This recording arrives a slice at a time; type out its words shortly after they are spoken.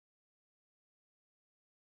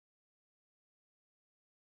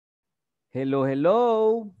Hello,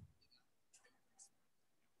 hello.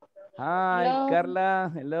 Hi, Hello.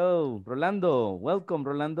 Carla. Hello. Rolando. Welcome,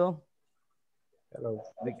 Rolando. Hello.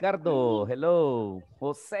 Ricardo. Hello.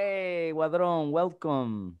 José Guadrón.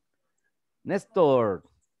 Welcome. Nestor.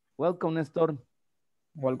 Welcome, Nestor.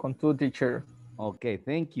 Welcome to teacher. Okay,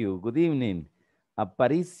 thank you. Good evening.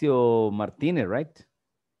 Aparicio Martinez, right?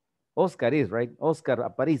 Oscar is, right? Oscar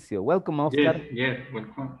Aparicio. Welcome, Oscar. Yes,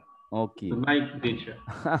 welcome. Okay. Good night, teacher.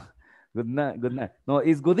 Good night, good night. No,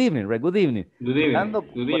 it's good evening, right? Good evening. Good evening. Rolando,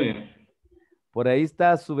 Good evening. por ahí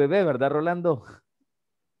está su bebé, ¿verdad, Rolando?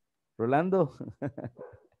 Rolando.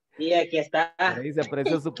 Sí, aquí está. Por ahí se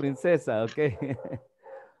apareció su princesa, ok.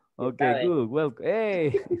 Ok, Sabe. good, welcome.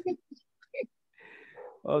 Hey.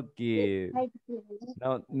 Ok.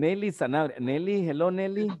 Now, Nelly Sanabria. Nelly, hello,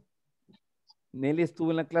 Nelly. Nelly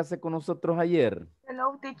estuvo en la clase con nosotros ayer.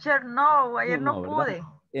 Hello, teacher. No, ayer no ¿verdad? pude.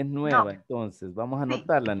 Es nueva, No. entonces. Vamos a Sí.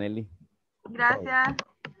 anotarla, Nelly. Gracias.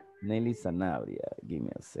 Nelly Sanabria. Give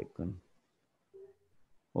me a second.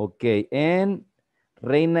 Ok, en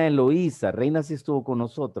Reina Eloísa. Reina sí estuvo con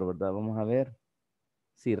nosotros, ¿verdad? Vamos a ver.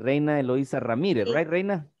 Sí, Reina Eloísa Ramírez, Sí. ¿right,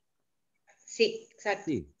 Reina? Sí, exacto.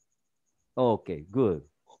 Sí. Ok, good.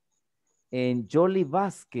 En Jolie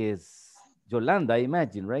Vázquez, Yolanda, I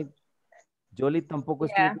imagine, right? Jolie tampoco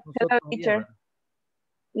estuvo Yeah. con Hello, nosotros. teacher.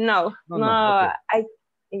 ¿Verdad? No, No, okay.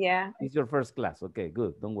 Yeah. It's your first class. Okay,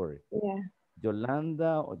 good. Don't worry. Yeah.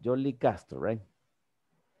 Yolanda o Jolie Castro, right?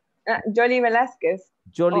 Jolie Velázquez.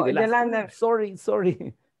 Jolie Oh, Velázquez. Yolanda.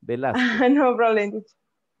 Sorry. Velázquez. No problem, teacher.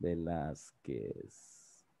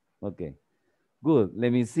 Velázquez. Ok. Good.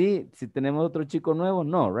 Let me see si tenemos otro chico nuevo.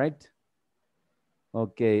 No, right?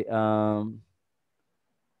 Ok.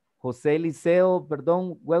 José Eliseo,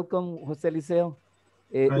 perdón. Welcome, José Eliseo.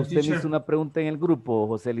 Usted me Teacher. hizo una pregunta en el grupo,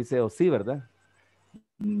 José Eliseo. Sí, ¿verdad?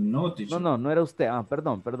 No, teacher. No era usted.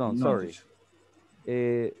 Perdón. No, Sorry.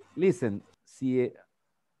 teacher. Listen, si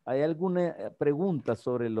hay alguna pregunta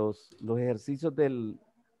sobre los ejercicios de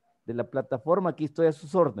la plataforma, aquí estoy a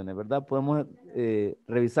sus órdenes, ¿verdad? Podemos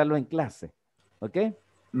revisarlo en clase. ¿Ok?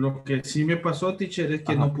 Lo que sí me pasó, teacher, es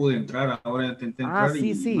que Ajá. no pude entrar. Ahora intenté entrar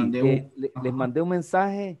Sí. y mandé un... Les mandé un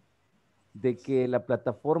mensaje de que la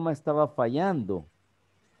plataforma estaba fallando.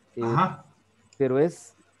 Ajá. Pero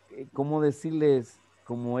es, ¿cómo decirles?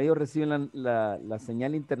 Como ellos reciben la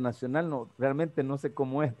señal internacional, no, realmente no sé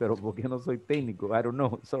cómo es, pero porque no soy técnico, I don't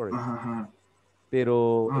know, sorry. Ajá.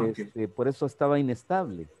 Pero Okay. por eso estaba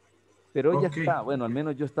inestable. Pero ya Okay. está, bueno, al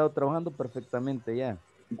menos yo he estado trabajando perfectamente ya.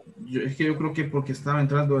 Es que yo creo que porque estaba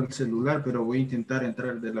entrando al celular, pero voy a intentar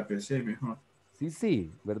entrar de la PC mejor.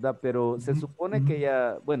 Sí, ¿verdad? Pero se supone que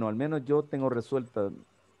ya, bueno, al menos yo tengo resuelta,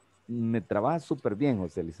 me trabaja súper bien,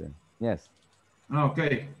 José Liceo. Yes. Ok.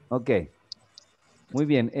 Ok. Muy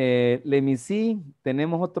bien. Let me see.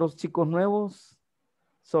 Tenemos otros chicos nuevos.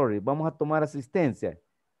 Sorry, vamos a tomar asistencia.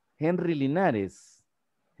 Henry Linares.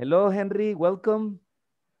 Hello, Henry. Welcome.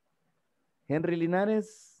 Henry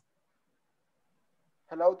Linares.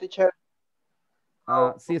 Hello, teacher.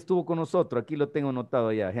 Sí, estuvo con nosotros. Aquí lo tengo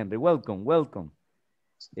anotado ya. Henry, welcome.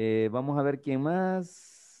 Vamos a ver quién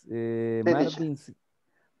más. Marvin.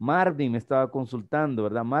 Marvin me estaba consultando,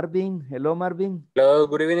 ¿verdad? Marvin. Hello, Marvin. Hello,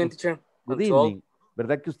 good evening, teacher. Good evening.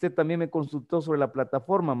 ¿Verdad que usted también me consultó sobre la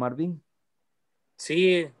plataforma, Marvin?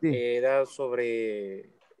 Sí, era sobre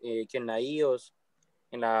que en la iOS,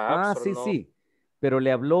 en la App Store, ¿no? Sí. Pero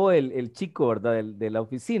le habló el chico, ¿verdad? De la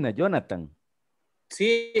oficina, Jonathan.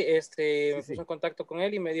 Sí, me puso en contacto con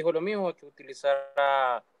él y me dijo lo mismo, que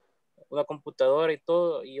utilizara una computadora y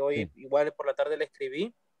todo. Y hoy, igual por la tarde le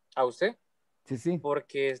escribí a usted. Sí.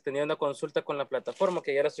 Porque tenía una consulta con la plataforma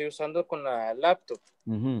que ya la estoy usando con la laptop.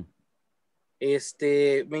 Uh-huh.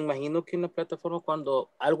 Me imagino que en la plataforma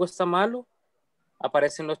cuando algo está malo,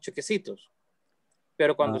 aparecen los chequecitos.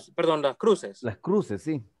 Pero cuando, perdón, las cruces. Las cruces,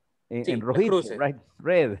 sí. Sí, en rojito, las cruces. right?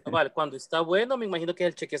 Red. Vale, cuando está bueno, me imagino que es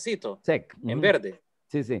el chequecito. Check. En verde.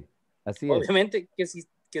 Sí. Así Obviamente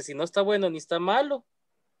que si no está bueno ni está malo,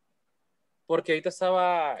 porque ahorita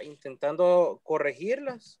estaba intentando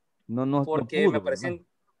corregirlas. No porque pudo, me parecen... ¿verdad?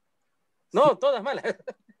 No, todas malas.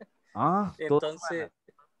 todas Entonces, malas.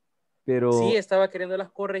 Pero sí, estaba queriéndolas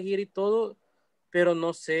corregir y todo, pero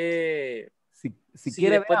no sé si si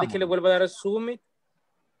quiere, después de que le vuelva a dar zoom.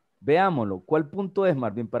 Veámoslo. ¿Cuál punto es,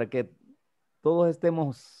 Marvin? Para que todos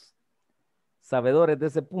estemos sabedores de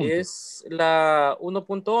ese punto. Es la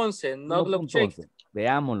 1.11, not log checked.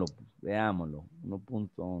 Veámoslo.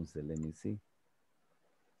 1.11, let me see.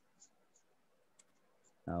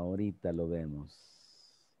 Ahorita lo vemos.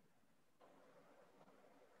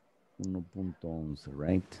 1.11,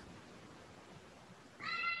 right?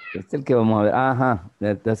 Este es el que vamos a ver. Ajá,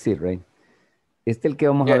 that's it, right? Este es el que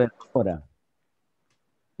vamos a Ya. ver ahora.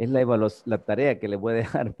 Es la tarea que le voy a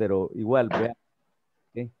dejar, pero igual, vea.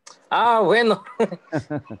 ¿Ok? Ah, bueno.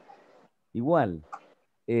 Igual.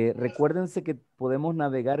 Recuérdense que podemos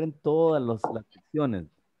navegar en todas las secciones.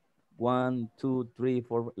 1, 2, 3,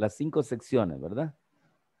 4, las 5 secciones, ¿verdad?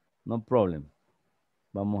 No problem.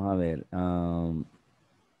 Vamos a ver. Le iba a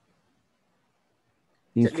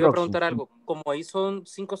Instructions. preguntar algo. Como ahí son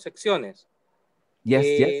 5 secciones,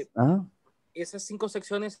 Yes, yes. Ajá. esas 5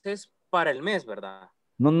 secciones es para el mes, ¿verdad?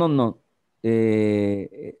 No, no, no.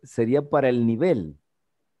 Sería para el nivel.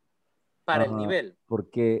 Para el nivel.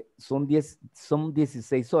 Porque son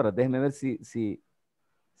 16 horas. Déjeme ver si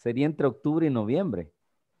sería entre octubre y noviembre.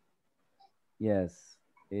 Yes.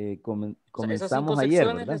 O sea, esas 5 Comenzamos ayer,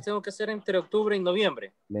 secciones ¿verdad? las tengo que hacer entre octubre y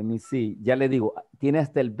noviembre. Let me see. Ya le digo, tiene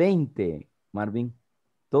hasta el 20, Marvin.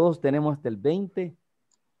 Todos tenemos hasta el 20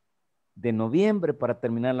 de noviembre para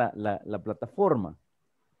terminar la plataforma.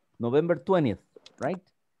 November 20th, right?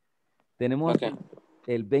 Tenemos Ok. hasta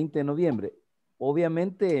el 20 de noviembre.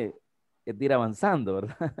 Obviamente es de ir avanzando,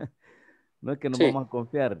 ¿verdad? No es que nos Sí. vamos a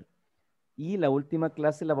confiar. Y la última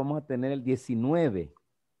clase la vamos a tener el 19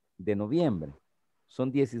 de noviembre.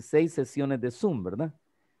 Son 16 sesiones de Zoom, ¿verdad?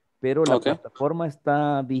 Pero la Ok. plataforma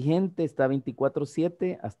está vigente, está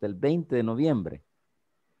 24/7 hasta el 20 de noviembre.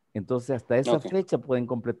 Entonces, hasta esa Ok. fecha pueden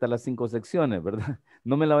completar las 5 secciones, ¿verdad?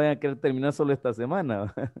 No me la vayan a querer terminar solo esta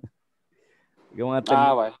semana. Que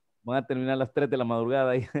Vale. van a terminar a las 3 de la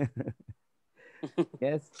madrugada ahí.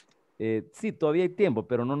 Yes. Sí, todavía hay tiempo,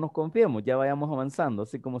 pero no nos confiemos, ya vayamos avanzando,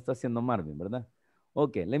 así como está haciendo Marvin, ¿verdad?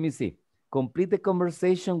 Ok, let me see. Complete the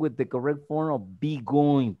conversation with the correct form of be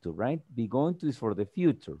going to, right? Be going to is for the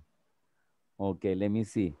future. Ok, let me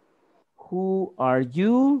see. Who are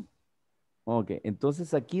you? Ok,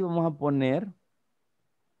 entonces aquí vamos a poner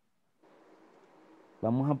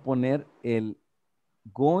el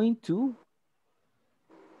going to,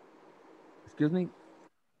 excuse me,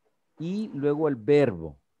 y luego el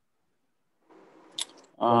verbo.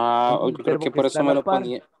 Cuando ponga Yo el creo verbo que que por está a eso me la lo par,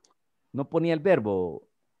 ponía. no ponía el verbo.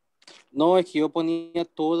 No, es que yo ponía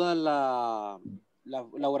toda la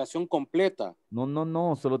oración completa. No, no,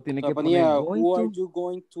 no, solo O tiene sea, que poner ponía, going who are to. you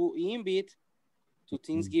going to invite to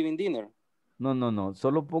Thanksgiving dinner? No, no, no,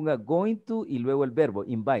 solo ponga going to y luego el verbo,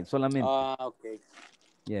 invite, solamente. Ok.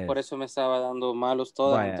 Por Yes. eso me estaba dando malos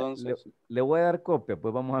todas, Vaya, entonces. le voy a dar copia,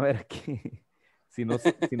 pues vamos a ver aquí. Si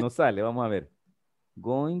no sale, vamos a ver.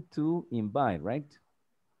 Going to invite, right?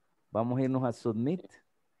 Vamos a irnos a submit.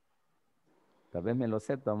 Tal vez me lo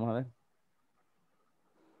acepta, vamos a ver.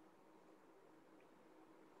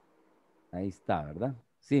 Ahí está, ¿verdad?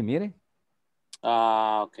 Sí, mire.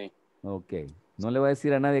 Ok. Ok. No le voy a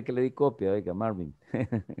decir a nadie que le di copia, oiga, Marvin.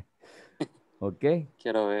 Ok.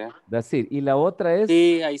 Quiero ver. That's it. Y la otra es,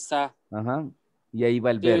 Sí, ahí está. ajá, y ahí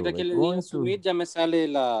va el Sí, ahorita verbo. que le di Going en to. submit ya me sale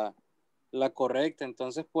la correcta.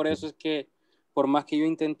 Entonces, por eso es que, por más que yo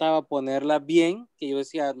intentaba ponerla bien, que yo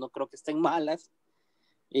decía, no creo que estén malas,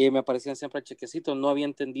 me aparecían siempre chequecitos. No había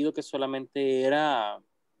entendido que solamente era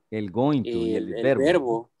El going to y el el verbo.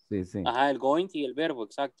 verbo. Sí, sí. Ajá, el going y el verbo,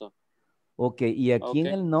 exacto. Ok, y aquí Ok. en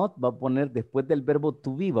el not va a poner, después del verbo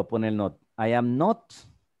to be, va a poner el not. I am not,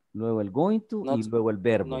 luego el going to y Not, luego el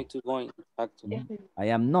verbo. not to going, exacto. I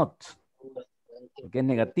am not, porque es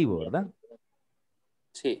negativo, ¿verdad?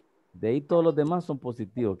 Sí. De ahí todos los demás son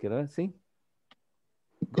positivos, ¿quiero ver? Sí.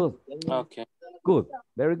 Good, Ok. good.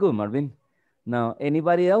 Very good, Marvin. Now,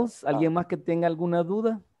 anybody else? Ah. ¿Alguien más que tenga alguna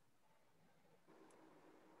duda?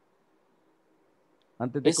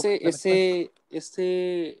 Antes de comenzar la clase.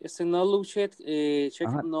 Ese knowledge check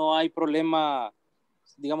Ajá. no hay problema,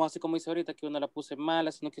 digamos así como dice ahorita, que uno la puse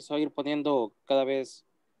mala, sino que se va a ir poniendo cada vez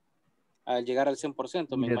al llegar al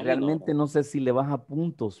 100%, me Mire, imagino, realmente ¿verdad? no sé si le baja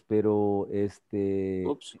puntos, pero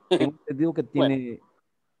Ups. tengo entendido que Bueno,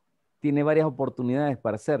 tiene varias oportunidades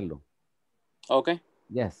para hacerlo. ok.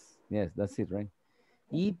 Yes, yes, that's it, right?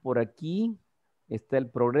 Y por aquí está el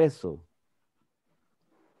progreso.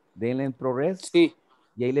 Denle en progreso Sí.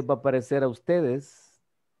 y ahí les va a aparecer a ustedes.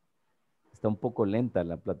 Está un poco lenta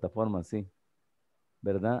la plataforma, sí,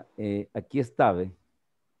 ¿verdad? Aquí está, ¿ve?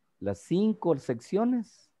 Las 5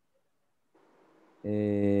 secciones.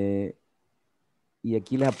 Y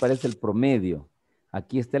aquí les aparece el promedio.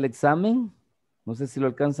 Aquí está el examen. No sé si lo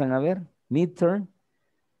alcanzan a ver. Midterm.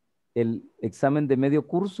 El examen de medio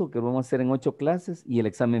curso que vamos a hacer en 8 clases y el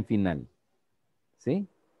examen final. ¿Sí?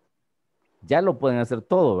 Ya lo pueden hacer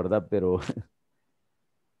todo, ¿verdad? Pero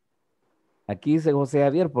aquí dice José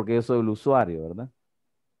Javier porque yo soy el usuario, ¿verdad?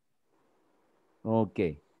 Ok.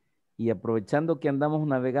 Y aprovechando que andamos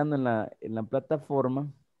navegando en la plataforma,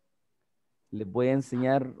 Les voy a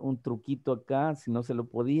enseñar un truquito acá, si no se lo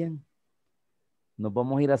podían. Nos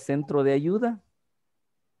vamos a ir a centro de ayuda.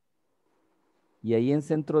 Y ahí en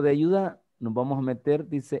centro de ayuda nos vamos a meter,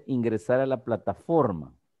 dice, ingresar a la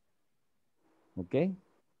plataforma. ¿Ok?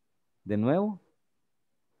 De nuevo.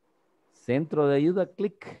 Centro de ayuda,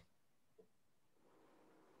 clic.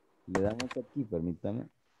 Le damos aquí, permítame.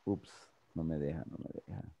 Ups, no me deja.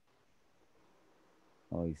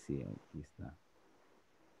 Hoy sí, aquí está.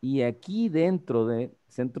 Y aquí dentro de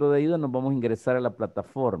centro de ayuda nos vamos a ingresar a la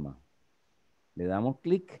plataforma. Le damos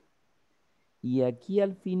clic. Y aquí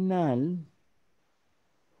al final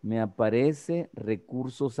me aparece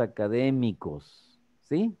recursos académicos.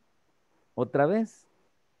 ¿Sí? Otra vez,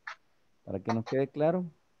 para que nos quede claro.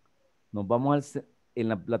 Nos vamos en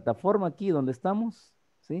la plataforma aquí donde estamos.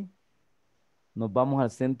 ¿Sí? Nos vamos al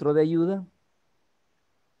centro de ayuda.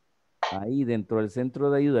 Ahí dentro del centro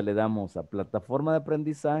de ayuda le damos a plataforma de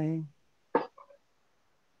aprendizaje.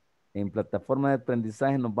 En plataforma de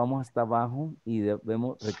aprendizaje nos vamos hasta abajo y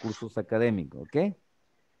vemos recursos académicos, ¿ok?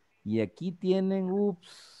 Y aquí tienen,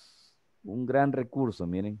 un gran recurso,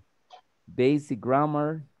 miren. Basic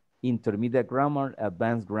Grammar, Intermediate Grammar,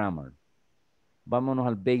 Advanced Grammar. Vámonos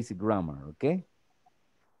al Basic Grammar, ¿ok?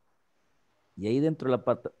 Y ahí dentro de la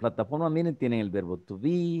plataforma, miren, tienen el verbo to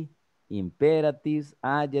be, imperatives,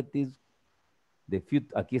 adjectives,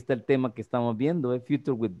 aquí está el tema que estamos viendo,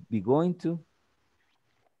 future with be going to,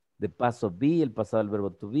 the past of be, el pasado del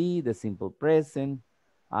verbo to be, the simple present,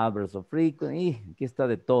 adverbs of frequent, y aquí está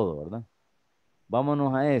de todo, ¿verdad?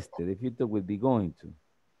 Vámonos a este, the future will be going to.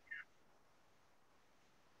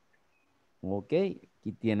 Ok,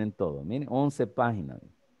 aquí tienen todo, miren, 11 páginas.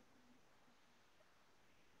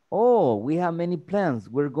 Oh, we have many plans.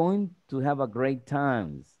 We're going to have a great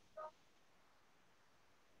time.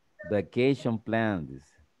 Vacation plans.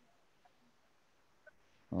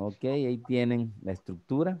 Ok, ahí tienen la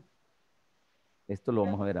estructura. Esto lo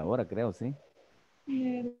vamos a ver ahora, creo, ¿sí?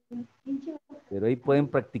 Pero ahí pueden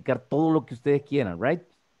practicar todo lo que ustedes quieran, right?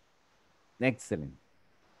 Excellent.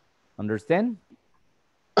 Understand?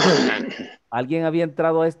 ¿Alguien había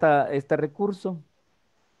entrado a este recurso?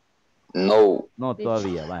 No. No,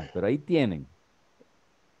 todavía, va. Pero ahí tienen.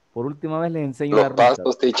 Por última vez les enseño la Los ruta.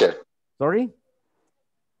 pasos, teacher. Sorry?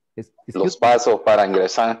 Los pasos para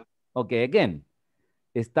ingresar. Ok, again.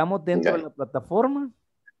 Estamos dentro de la plataforma.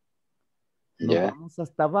 Nos vamos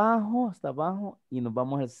hasta abajo, y nos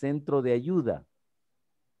vamos al centro de ayuda.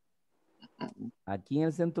 Aquí en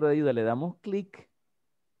el centro de ayuda le damos clic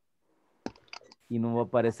y nos va a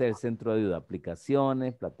aparecer el centro de ayuda.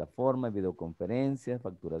 Aplicaciones, plataformas, videoconferencias,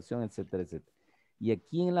 facturación, etcétera, etcétera. Y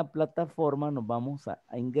aquí en la plataforma nos vamos a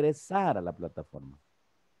ingresar a la plataforma.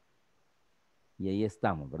 Y ahí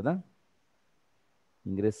estamos, ¿verdad?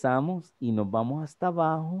 Ingresamos y nos vamos hasta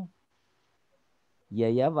abajo. Y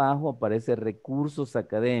ahí abajo aparece recursos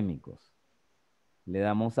académicos. Le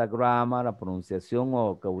damos a grammar, a pronunciación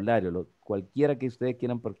o vocabulario, cualquiera que ustedes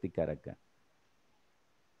quieran practicar acá.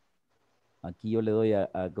 Aquí yo le doy a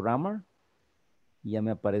grammar y ya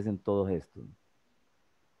me aparecen todos estos.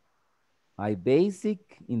 Hay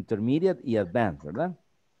basic, intermediate y advanced, ¿verdad?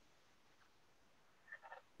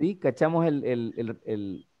 ¿Sí? ¿Cachamos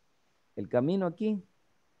el camino aquí?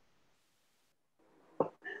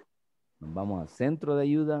 Nos vamos al centro de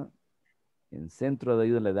ayuda. En centro de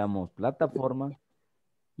ayuda le damos plataforma.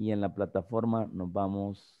 Y en la plataforma nos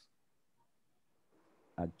vamos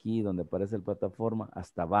aquí donde aparece la plataforma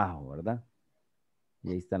hasta abajo, ¿verdad?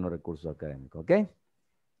 Y ahí están los recursos académicos, ¿ok?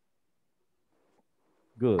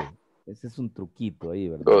 Good. Ese es un truquito ahí,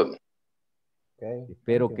 ¿verdad? Good. Okay,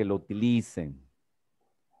 Espero que lo utilicen.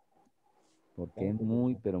 Porque es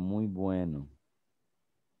muy, pero muy bueno.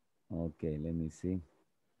 Ok, let me see.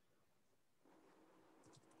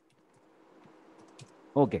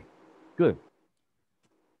 Okay, good.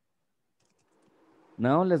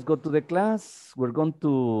 Now let's go to the class. We're going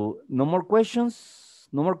to, no more questions?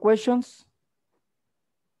 No more questions?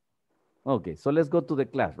 Okay, so let's go to the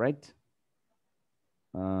class, right?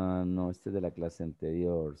 No, este es de la clase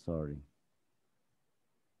anterior, sorry.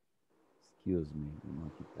 Excuse me,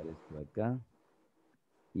 vamos a quitar esto de acá.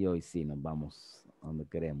 Y hoy sí nos vamos a donde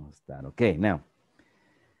queremos estar. Okay, now.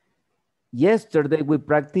 Yesterday we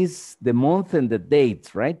practiced the month and the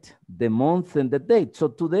dates, right? The month and the date. So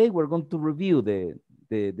today we're going to review the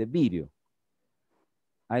video.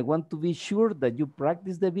 I want to be sure that you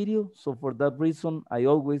practice the video. So for that reason, I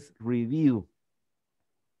always review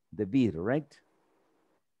the video, right?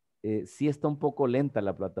 Sí está un poco lenta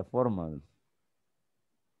la plataforma.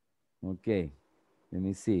 Ok, let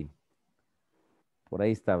me see. Por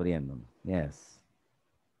ahí está abriendo. Yes.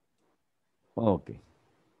 Ok.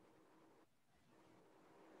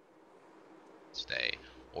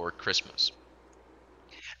 or Christmas.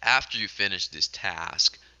 After you finish this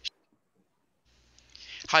task,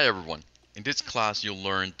 hi everyone. In this class, you'll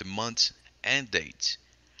learn the months and dates.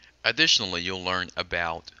 Additionally, you'll learn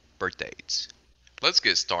about birthdays. Let's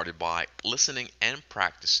get started by listening and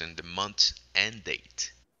practicing the months and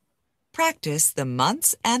date. Practice the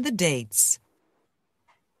months and the dates.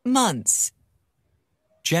 Months.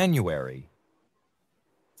 January,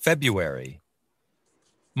 February,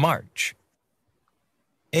 March,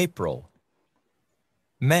 April,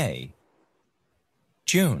 May,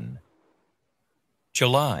 June,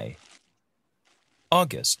 July,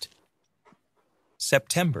 August,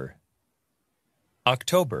 September,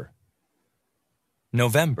 October,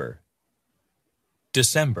 November,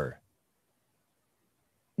 December.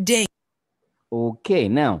 Date. Okay,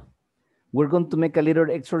 now we're going to make a little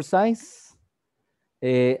exercise.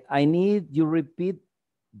 I need you repeat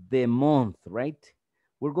the month, right?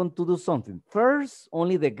 We're going to do something. First,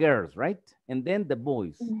 only the girls, right? And then the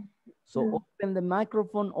boys. So open the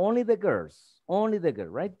microphone, only the girls,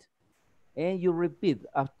 right? And you repeat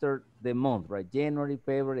after the month, right? January,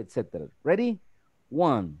 February, etc. Ready?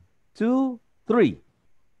 1, 2, 3.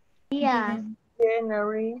 Yeah.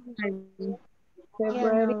 January,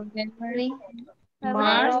 February,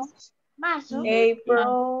 March,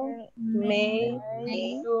 April, May,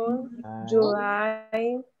 June,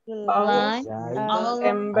 July, August,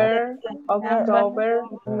 September, October,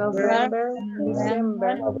 November,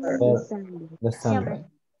 December.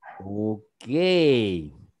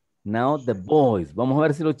 Okay. Now the boys. Vamos a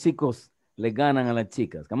ver si los chicos le ganan a las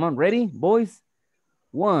chicas. Come on, ready, boys?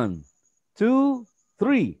 1, 2,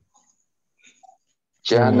 3.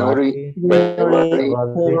 January, February,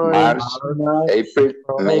 March, April,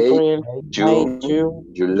 May, June,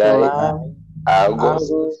 July,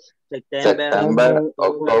 August, September,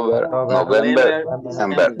 October, November,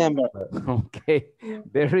 December. Okay,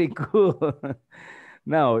 very good.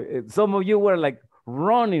 Now, some of you were like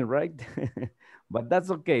running, right? But that's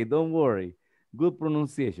okay, don't worry. Good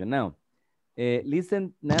pronunciation. Now,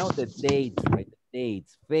 listen now the dates, right?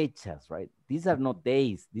 Dates, fechas, right? These are not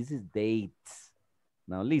days, this is dates.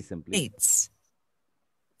 Now listen, please. Dates.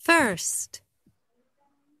 First,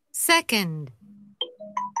 second,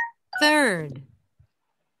 third,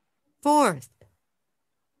 fourth,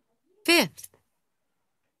 fifth,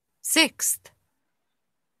 sixth,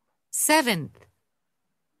 seventh,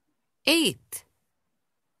 eighth,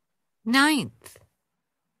 ninth,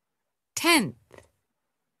 10th,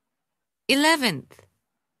 11th,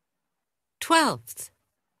 12th,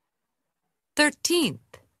 13th,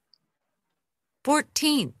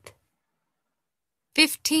 14th,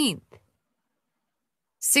 15th,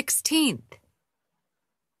 16th,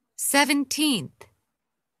 17th,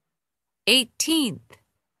 18th,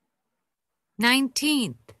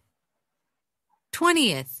 19th,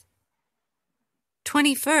 20th,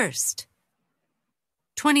 21st,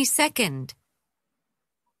 22nd,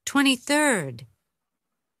 23rd,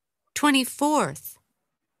 24th,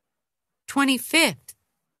 25th,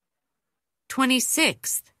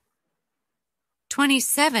 26th,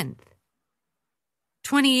 27th,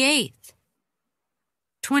 28th,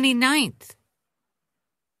 29th,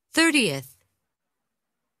 30th,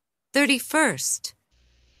 31st.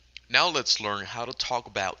 Now let's learn how to talk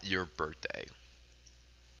about your birthday.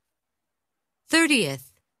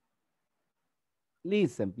 30th.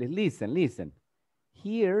 Listen, please, listen.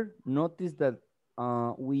 Here, notice that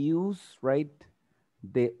we use, right,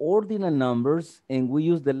 the ordinal numbers and we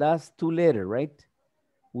use the last two letters, right?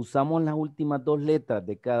 Usamos las últimas dos letras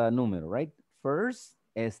de cada número, right? First,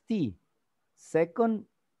 ST. Second,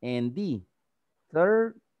 ND.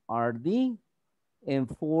 Third, RD. And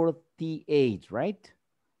fourth, TH, right?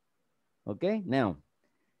 Okay, now,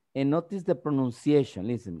 and notice the pronunciation.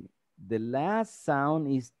 Listen, the last sound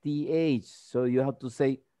is TH, so you have to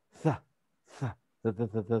say th, th, th,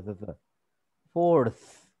 th, th, th, th.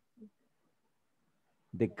 Fourth.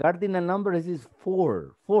 The cardinal number is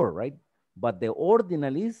 4, right? But the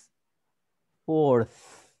ordinal is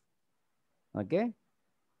fourth. Okay?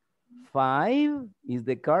 5 is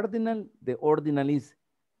the cardinal, the ordinal is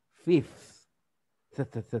fifth.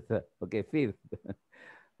 Okay, fifth.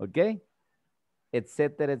 Okay?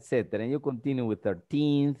 Etc., etc. And you continue with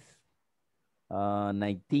 13th,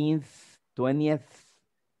 19th, 20th,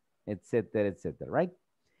 etc., etc., right?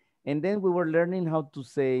 And then we were learning how to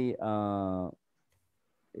say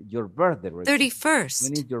your birthday, right? 31st.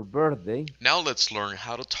 When is your birthday? Now let's learn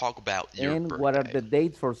how to talk about your birthday. And what are the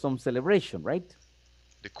dates for some celebration, right?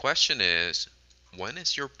 The question is, when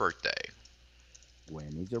is your birthday?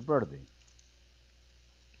 When is your birthday?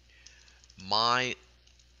 My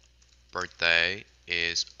birthday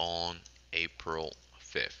is on April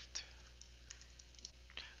 5th.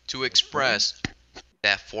 To express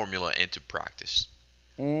that formula into practice,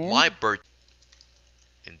 And my birthday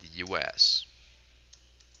in the US.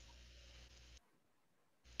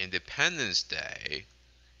 Independence Day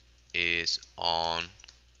is on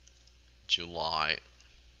July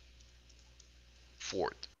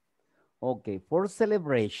 4th. okay, for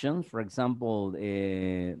celebrations, for example,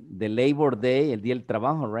 the Labor Day, el Día del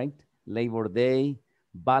Trabajo, right? Labor Day,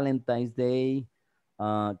 Valentine's Day,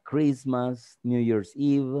 Christmas, New Year's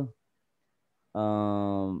Eve.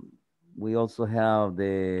 We also have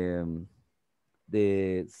the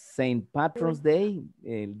Saint Patron's Day,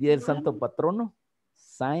 el Día del Santo Patrono,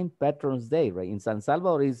 Saint Patron's Day, right? In San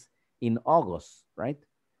Salvador is in August, right?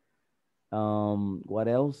 What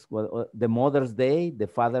else? The Mother's Day, the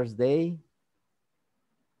Father's Day.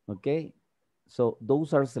 Okay, so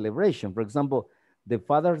those are celebrations. For example, the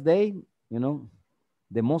Father's Day, you know,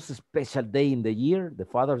 the most special day in the year, the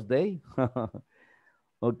Father's Day.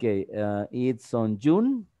 Okay, it's on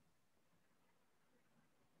June.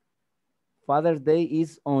 Father's Day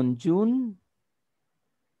is on June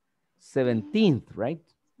 17th, right?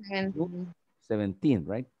 17th,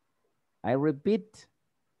 right? I repeat,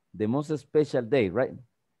 the most special day, right?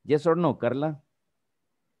 Yes or no, Carla?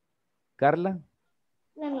 Carla?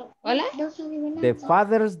 Hola. The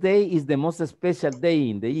Father's Day is the most special day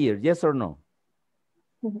in the year, yes or no?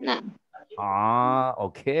 No. Ah,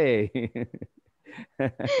 okay.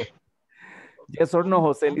 Yes or no,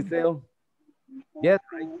 Jose Liceo? Yes,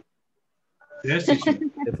 right? Yes, teacher.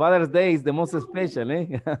 The Father's Day is the most special,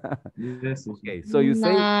 eh? Yes, teacher. Okay, so you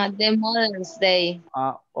say? No, the Mother's Day.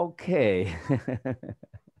 Okay.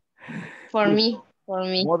 For me.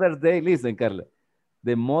 Mother's Day, listen, Carla.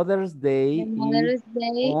 The Mother's Day The Mother's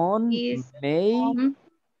Day on is May on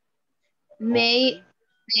May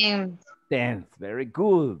 10th. 10th. Very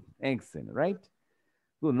good. Excellent, right?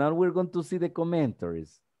 Good. Now we're going to see the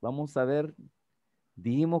commentaries. Vamos a ver.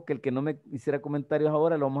 Dijimos que el que no me hiciera comentarios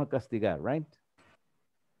ahora lo vamos a castigar, right?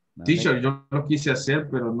 Teacher, yo lo quise hacer,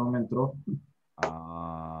 pero no me entró.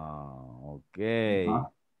 Okay.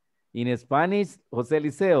 In Spanish, José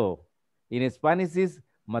Liceo, in Spanish is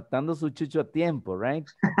matando su chucho a tiempo, right?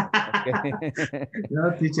 Okay.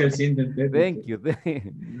 No, teacher, sí intenté. Thank you.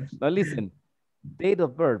 Now listen, date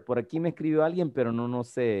of birth. Por aquí me escribió alguien, pero no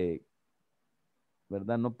sé,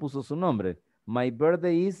 ¿verdad? No puso su nombre. My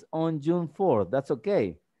birthday is on June 4th. That's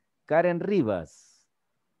okay. Karen Rivas.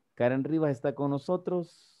 Karen Rivas está con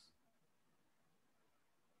nosotros.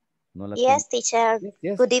 No la Yes, tengo. teacher.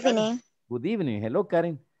 Yes, Good Karen. evening. Good evening. Hello,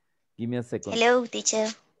 Karen. Give me a second. Hello, teacher.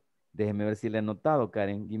 Déjeme ver si le he notado,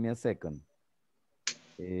 Karen. Give me a second.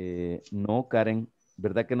 No, Karen.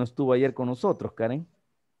 ¿Verdad que no estuvo ayer con nosotros, Karen?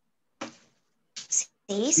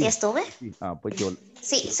 Sí, estuve. Sí. Pues yo.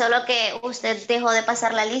 Sí, solo que usted dejó de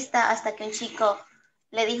pasar la lista hasta que un chico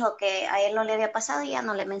le dijo que a él no le había pasado y ya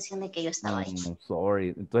no le mencioné que yo estaba ahí. Sorry.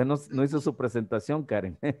 Entonces no hizo su presentación,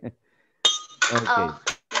 Karen. Ok. Oh,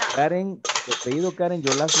 Karen, ¿tu apellido, Karen?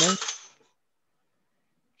 Your last name?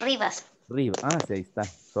 Rivas. Rivas. Sí, ahí está.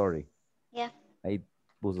 Sorry. Yeah. Ahí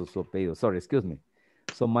puso su apellido. Sorry, excuse me.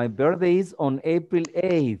 So my birthday is on April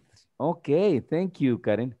 8th. Okay, thank you,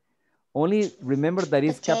 Karen. Only remember that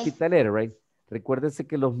it's capital letter, right? Recuérdese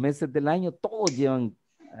que los meses del año todos llevan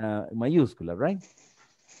mayúsculas, right?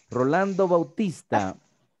 Rolando Bautista.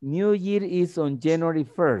 New Year is on January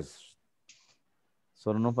 1st.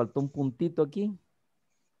 Solo nos faltó un puntito aquí.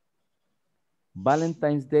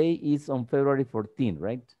 Valentine's Day is on February 14th,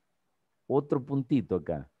 right? Otro puntito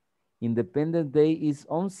acá. Independence Day is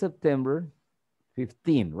on September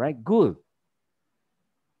 15, right? Good.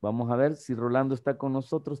 Vamos a ver si Rolando está con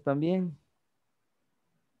nosotros también.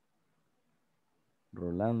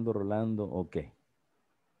 Rolando, ok.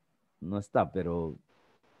 No está, pero...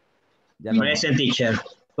 Ya Present, teacher.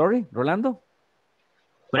 Sorry, Rolando?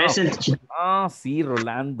 Present. Sí,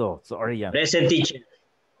 Rolando. Sorry, ya. Present, teacher.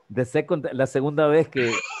 La segunda vez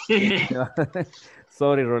que...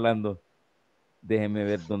 Sorry, Rolando. Déjeme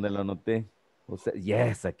ver dónde lo anoté.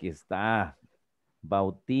 Yes, aquí está.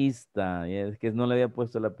 Bautista. Es que no le había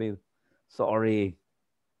puesto el apellido. Sorry.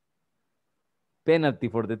 Penalty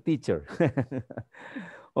for the teacher.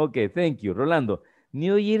 Okay, thank you. Rolando.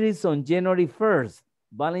 New Year is on January 1st.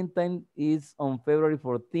 Valentine is on February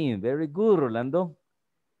 14th. Very good, Rolando.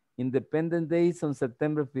 Independence Day is on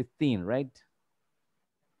September 15, right?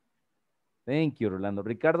 Thank you, Rolando.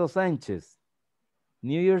 Ricardo Sánchez.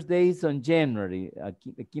 New Year's Day is on January.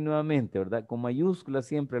 Aquí nuevamente, ¿verdad? Con mayúsculas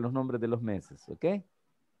siempre los nombres de los meses, ¿ok?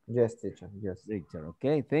 Yes, teacher, yes. Richard,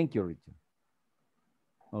 okay. Thank you, Richard.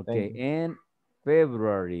 Okay, and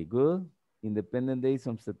February, good. Independence Day is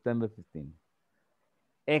on September 15.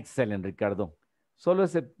 Excellent, Ricardo. Solo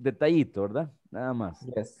ese detallito, ¿verdad? Nada más.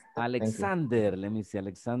 Yes. Alexander, let me see,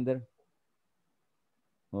 Alexander.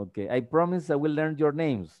 Okay, I promise I will learn your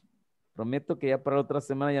names. Prometo que ya para la otra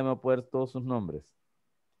semana ya me voy a poder todos sus nombres.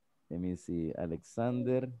 Let me see,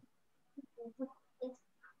 Alexander.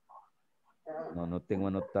 No, no tengo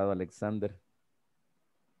anotado Alexander.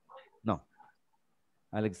 No.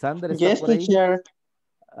 Alexander está Yes, por ahí. teacher.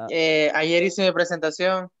 Ah, Ayer hice mi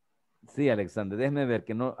presentación. sí, Alexander, déjeme ver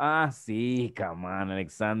que no. Ah, sí, come on,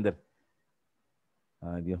 Alexander.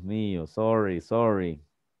 Ay, Dios mío, sorry.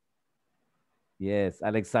 Yes,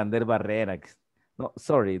 Alexander Barrera. No,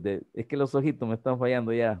 sorry, es que los ojitos me están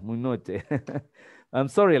fallando ya, muy noche. I'm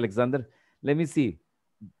sorry, Alexander. Let me see.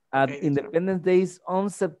 Okay, Independence Day is on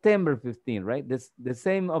September 15, right? The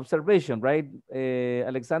same observation, right,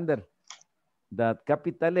 Alexander? That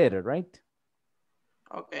capital letter, right?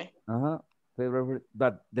 Okay.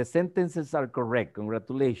 But the sentences are correct.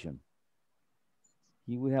 Congratulations.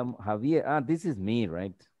 Here we have Javier. Ah, this is me,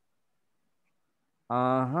 right?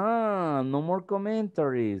 No more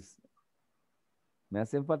commentaries. Me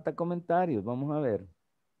hacen falta comentarios. Vamos a ver.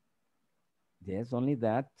 Yes, only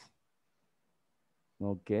that.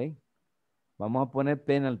 Ok. Vamos a poner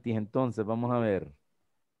penalties entonces. Vamos a ver.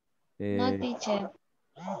 No, teacher.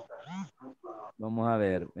 Vamos a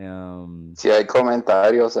ver. Si hay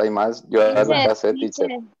comentarios, hay más. Yo ya los pasé, teacher.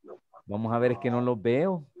 Vamos a ver, es que no los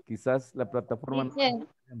veo. Quizás la plataforma no. Teacher.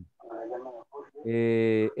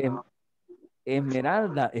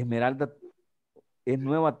 Esmeralda es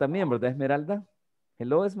nueva también, ¿verdad, Esmeralda?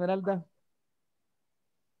 Hello, Esmeralda.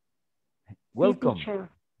 Welcome. Sí,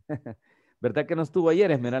 teacher. ¿Verdad que no estuvo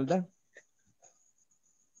ayer, Esmeralda?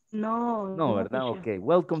 No, No, ¿verdad? teacher. Ok.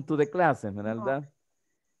 Welcome to the class, Esmeralda.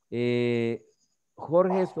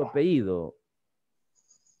 Jorge es su apellido.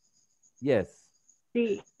 Yes.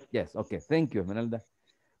 Sí. Yes, ok. Thank you, Esmeralda.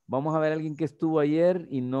 Vamos a ver a alguien que estuvo ayer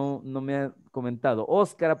y no me ha comentado.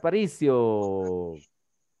 Oscar Aparicio.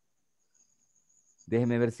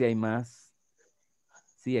 Déjeme ver si hay más.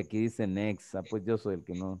 Sí, aquí dice next. Ah, pues yo soy el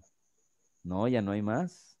que no. No, ya no hay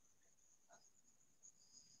más.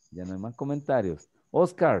 Ya no hay más comentarios.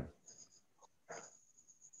 Oscar.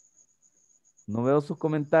 No veo sus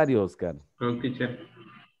comentarios, Oscar. Hello, teacher.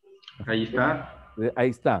 Ahí está. Ahí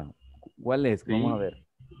está. ¿Cuál es? Sí. Vamos a ver.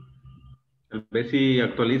 A ver si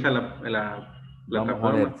actualiza la Vamos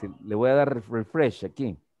a ver. plataforma. Le voy a dar refresh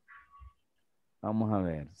aquí. Vamos a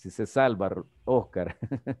ver si se salva, Oscar.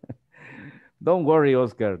 Don't worry,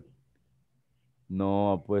 Oscar.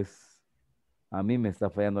 No, pues a mí me está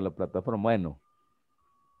fallando la plataforma. Bueno,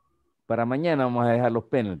 para mañana vamos a dejar los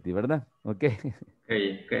penalties, ¿verdad? Ok.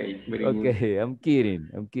 Okay, very Ok, good. I'm kidding.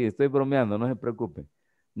 Estoy bromeando, no se preocupe.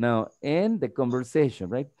 Now, end the conversation,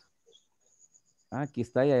 right? Ah, aquí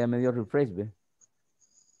está, ya me dio refresh, ¿ve?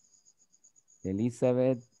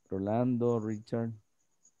 Elizabeth, Rolando, Richard.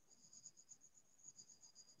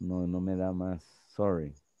 No me da más.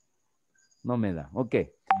 Sorry. No me da.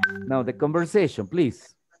 Okay. Now the conversation,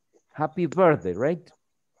 please. Happy birthday, right?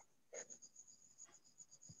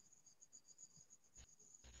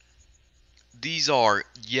 These are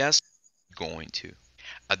yes, going to.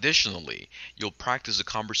 Additionally, you'll practice a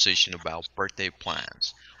conversation about birthday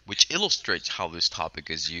plans, which illustrates how this topic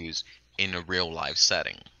is used in a real life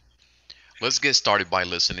setting. Let's get started by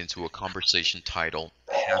listening to a conversation titled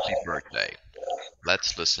Happy Birthday.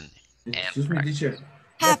 Let's listen and Excuse me, practice. teacher.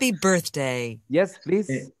 Happy birthday. Yes, please.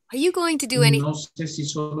 Are you going to do anything? No sé si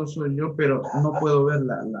solo soy yo, pero no puedo ver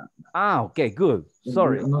la. Ah, okay, good.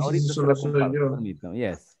 Sorry. No sé si Ahorita se solo la soy comparto. yo. Permítame.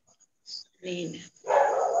 Yes. Yes,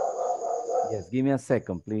 give me a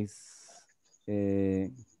second, please.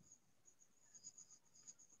 Give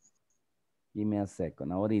me a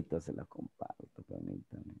second. Ahorita se la comparto.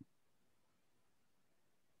 Permítame.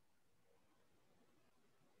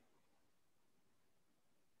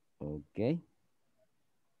 Ok.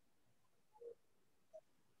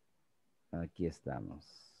 Aquí estamos.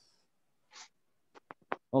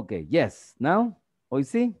 Okay, yes. Now, hoy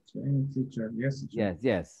sí? Teacher, yes, teacher.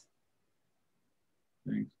 Yes.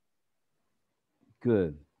 Thanks.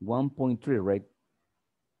 Good. 1.3, right?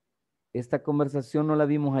 Esta conversación no la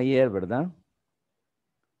vimos ayer, ¿verdad?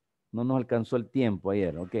 No nos alcanzó el tiempo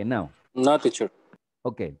ayer. Okay, now. No, teacher.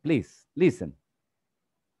 Okay, please, listen.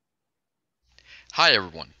 Hi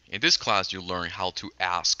everyone. In this class you'll learn how to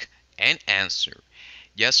ask and answer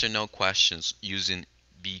yes or no questions using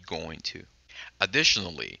be going to.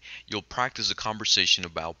 Additionally, you'll practice a conversation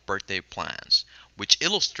about birthday plans, which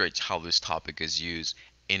illustrates how this topic is used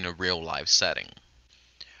in a real life setting.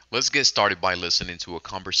 Let's get started by listening to a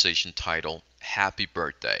conversation titled Happy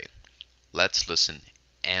Birthday. Let's listen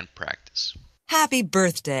and practice. Happy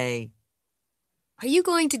birthday. Are you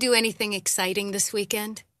going to do anything exciting this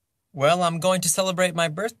weekend? Well, I'm going to celebrate my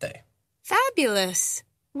birthday. Fabulous.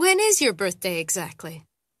 When is your birthday exactly?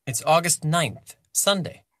 It's August 9th,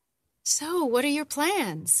 Sunday. So, what are your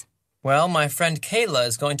plans? Well, my friend Kayla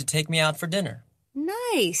is going to take me out for dinner.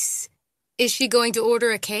 Nice. Is she going to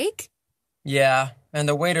order a cake? Yeah, and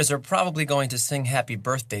the waiters are probably going to sing happy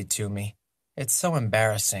birthday to me. It's so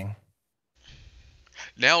embarrassing.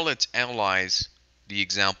 Now let's analyze the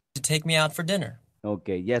example. To take me out for dinner.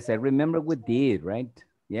 Okay, yes, I remember we did, right?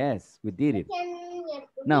 Yes, we did it.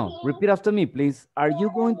 Now, repeat after me, please. Are you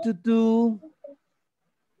going to do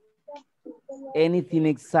anything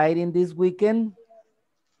exciting this weekend?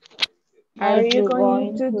 Are you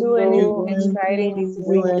going to do anything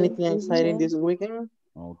exciting this weekend?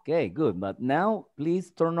 Okay, good. But now, please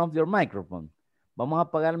turn off your microphone. Vamos a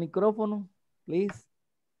apagar el micrófono, please.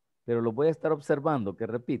 Pero lo voy a estar observando, que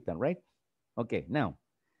repitan, right? Okay, now.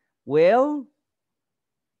 Well,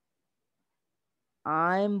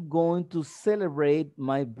 I'm going to celebrate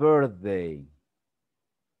my birthday.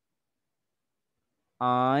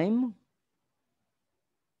 I'm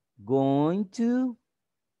going to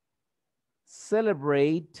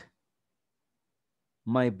celebrate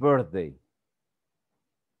my birthday.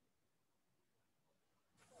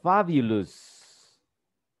 Fabulous.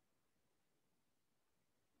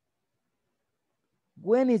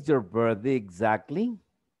 When is your birthday exactly?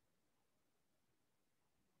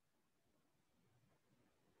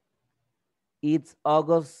 It's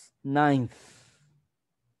August 9th.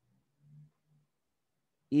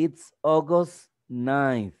 It's August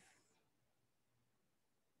 9th.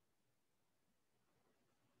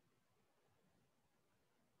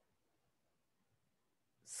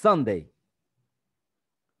 Sunday.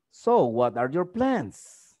 So, what are your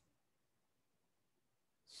plans?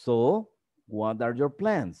 So, what are your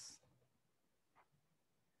plans?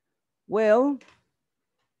 Well,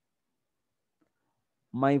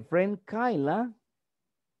 my friend Kyla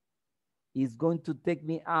is going to take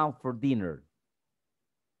me out for dinner.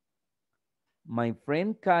 My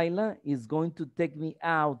friend Kyla is going to take me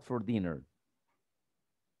out for dinner.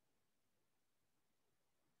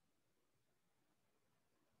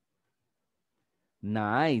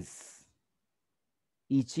 Nice.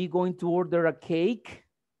 Is she going to order a cake?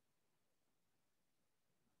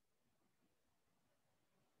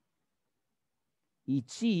 Is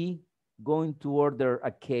she going to order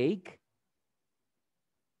a cake?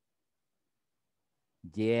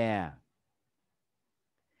 Yeah.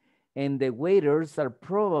 And the waiters are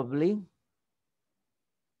probably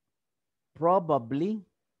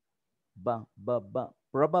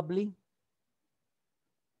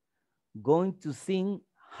going to sing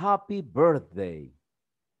happy birthday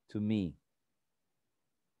to me.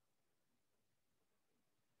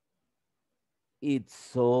 It's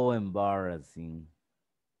so embarrassing.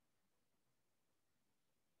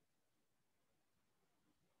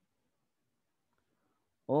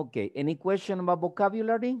 Okay, any question about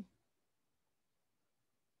vocabulary?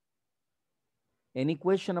 Any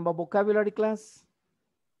question about vocabulary, class?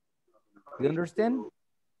 You understand?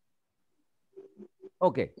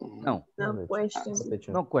 Okay, no. No question.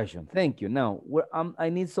 No question, thank you. Now, I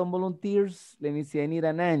need some volunteers. Let me see, I need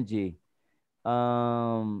an Angie.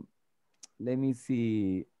 Let me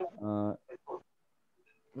see.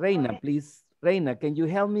 Reina, please. Reina, can you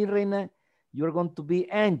help me, Reina? You're going to be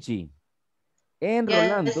Angie. And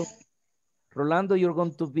Yes. Rolando, you're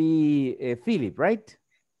going to be Philip, right?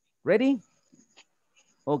 Ready?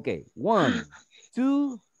 Okay, 1,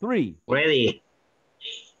 2, 3. Ready.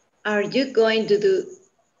 Are you going to do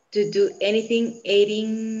anything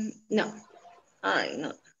eating? No.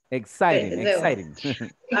 No. Exciting, exciting.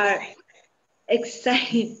 Are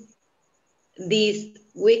exciting this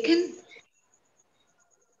weekend?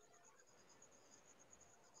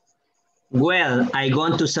 Well, I'm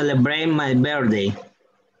going to celebrate my birthday.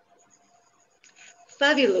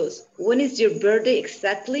 Fabulous. When is your birthday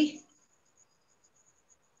exactly?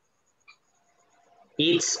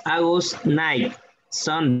 It's August 9th,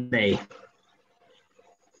 Sunday.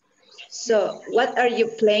 So, what are you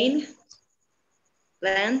playing?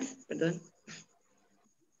 Plans? Pardon.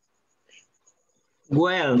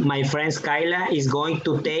 Well, my friend Skyla is going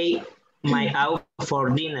to take my out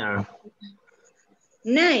for dinner.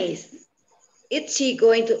 Nice. Is she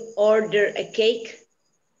going to order a cake?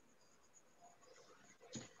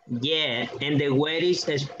 Yeah, and the wedding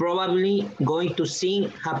is probably going to sing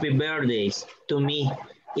happy birthdays to me.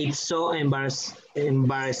 It's so embarrassing.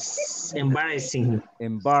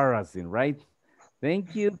 Embarrassing, right?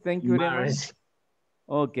 Thank you, everyone.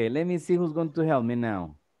 Okay, let me see who's going to help me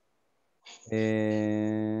now.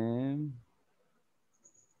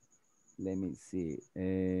 let me see.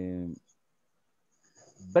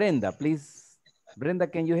 Brenda, please. Brenda,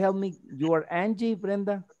 can you help me? You are Angie,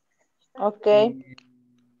 Brenda? Okay.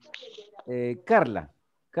 Carla.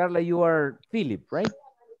 Carla, you are Philip, right?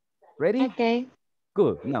 Ready? Okay.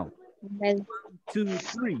 Good. Now, Well, 1, 2,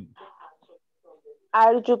 3.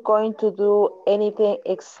 Are you going to do anything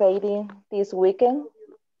exciting this weekend?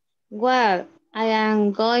 well, I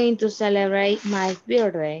am going to celebrate my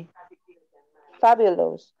birthday.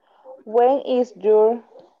 Fabulous. When is your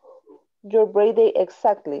birthday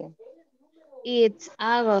exactly? It's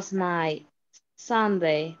August night,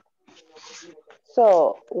 Sunday.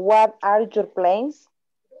 So, what are your plans?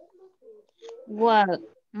 Well,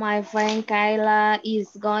 my friend Kyla is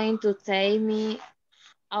going to take me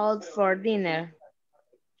out for dinner.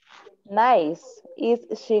 Nice. Is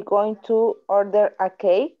she going to order a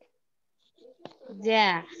cake?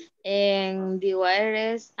 Yeah, and the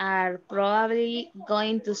waiters are probably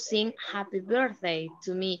going to sing happy birthday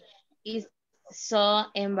to me. It's so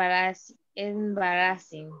embarrassing.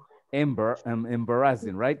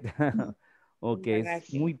 Embarrassing, right? Okay,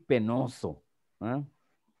 es muy Embarrassing. penoso. ¿Ah?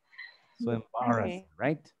 So embarrassing, Okay.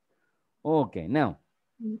 right? Okay, now,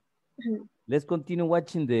 let's continue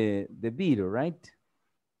watching the video, right?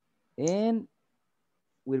 And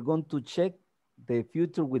we're going to check the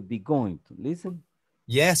future with be going to. Listen.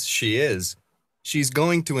 Yes, she is. She's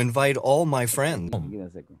going to invite all my friends. Give me a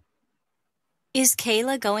second. Is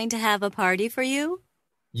Kayla going to have a party for you?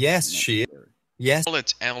 Yes, she is. Yes.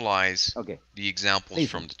 Let's analyze Okay. the examples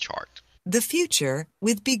from the chart. The future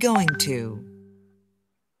with be going to.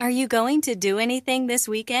 Are you going to do anything this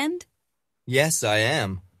weekend? Yes, I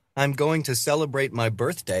am. I'm going to celebrate my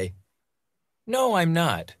birthday. No, I'm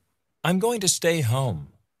not. I'm going to stay home.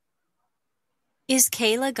 Is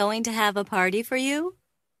Kayla going to have a party for you?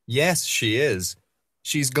 Yes, she is.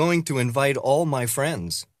 She's going to invite all my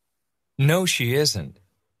friends. No, she isn't.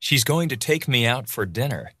 She's going to take me out for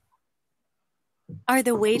dinner. Are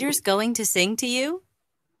the waiters going to sing to you?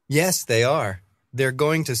 Yes, they are. They're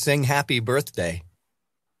going to sing happy birthday.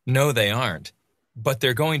 No, they aren't. But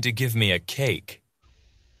they're going to give me a cake.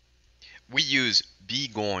 We use be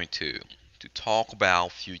going to talk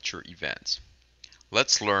about future events.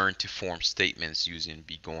 Let's learn to form statements using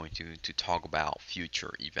be going to talk about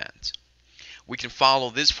future events. We can follow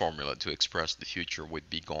this formula to express the future with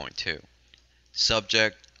be going to.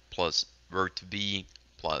 Subject plus verb to be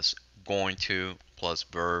plus going to plus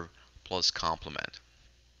verb plus complement.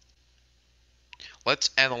 Let's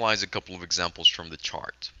analyze a couple of examples from the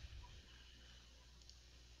chart.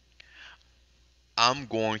 I'm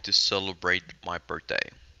going to celebrate my birthday.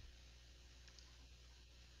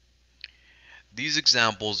 These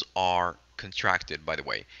examples are contracted, by the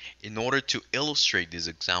way. In order to illustrate these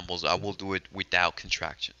examples, I will do it without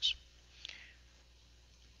contractions.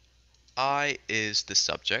 I is the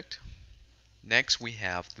subject. Next, we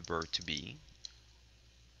have the verb to be,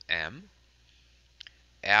 am.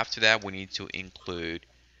 After that, we need to include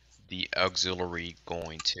the auxiliary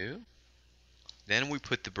going to. Then we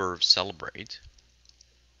put the verb celebrate.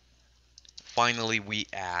 Finally, we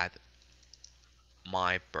add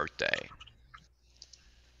my birthday.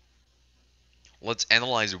 Let's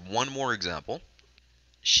analyze one more example.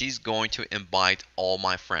 She's going to invite all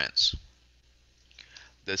my friends.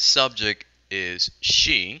 The subject is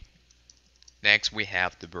she. Next, we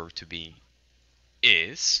have the verb to be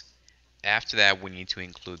is. After that, we need to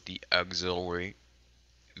include the auxiliary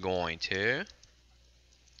going to.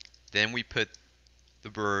 Then we put the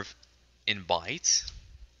verb invite.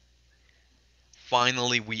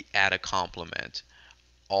 Finally, we add a complement.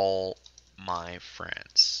 All my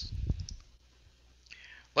friends.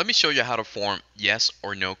 Let me show you how to form yes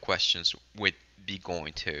or no questions with be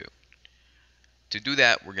going to. To do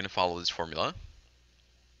that, we're going to follow this formula.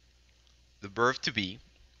 The verb to be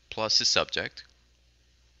plus the subject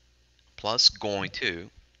plus going to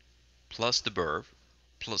plus the verb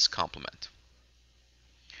plus complement.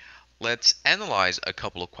 Let's analyze a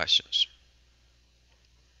couple of questions.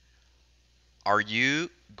 Are you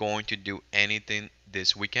going to do anything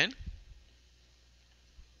this weekend?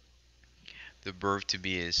 The verb to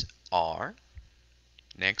be is are.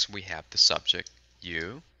 Next, we have the subject,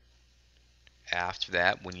 you. After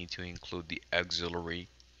that, we need to include the auxiliary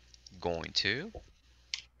going to.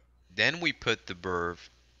 Then we put the verb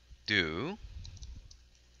do.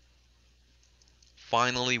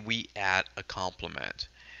 Finally, we add a complement.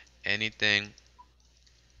 Anything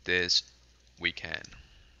this weekend.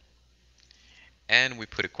 And we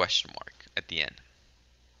put a question mark at the end.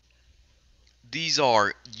 These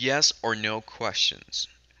are yes or no questions.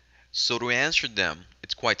 So to answer them,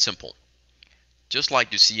 it's quite simple. Just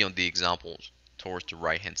like you see on the examples towards the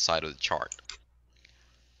right-hand side of the chart.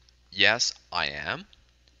 Yes, I am.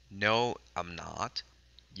 No, I'm not.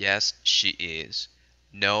 Yes, she is.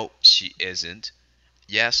 No, she isn't.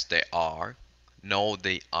 Yes, they are. No,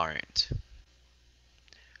 they aren't.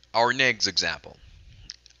 Our next example.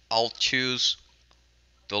 I'll choose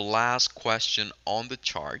the last question on the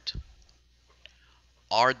chart.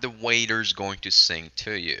 Are the waiters going to sing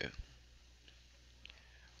to you?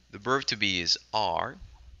 The verb to be is are.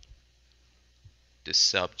 The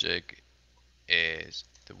subject is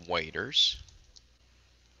the waiters.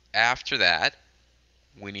 After that,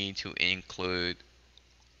 we need to include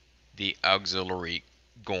the auxiliary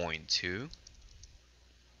going to.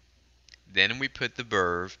 Then we put the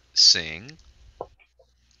verb sing.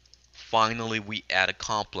 Finally, we add a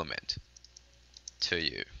complement to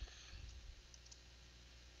you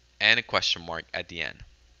and a question mark at the end.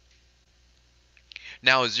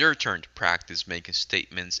 Now it's your turn to practice making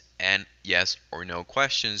statements and yes or no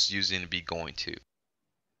questions using be going to.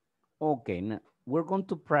 Okay, now we're going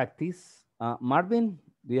to practice. Marvin,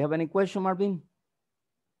 do you have any question, Marvin?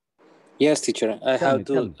 Yes, teacher. I have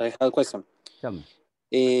a question. Tell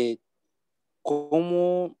me.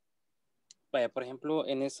 ¿Cómo, vaya, por ejemplo,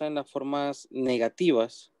 en las formas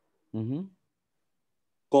negativas,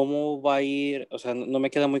 cómo va a ir, o sea, no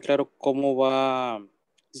me queda muy claro cómo va,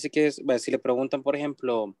 dice que es, vaya, si le preguntan, por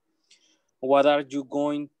ejemplo, what are you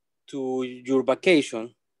going to your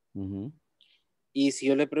vacation? Y si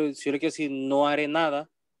yo le quiero decir no haré nada,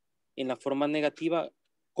 en la forma negativa,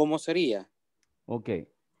 ¿cómo sería? Okay.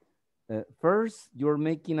 First, you're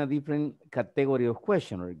making a different category of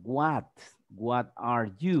question. Right? What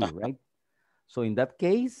are you, right? So in that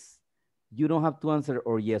case, you don't have to answer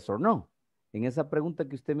or yes or no. En esa pregunta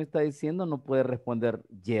que usted me está diciendo, no puede responder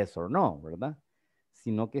yes or no, ¿verdad?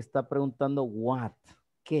 Sino que está preguntando what,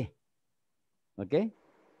 ¿qué? ¿Ok?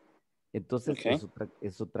 Entonces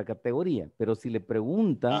es otra categoría. Pero si le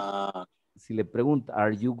pregunta,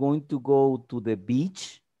 are you going to go to the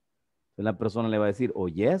beach? La persona le va a decir o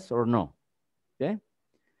yes or no. ¿Okay?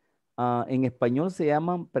 En español se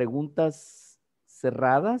llaman preguntas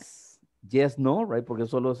cerradas, yes, no, right? Porque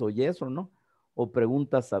solo es o yes o no. O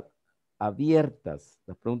preguntas abiertas.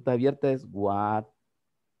 Las preguntas abiertas es what,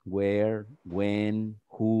 where, when,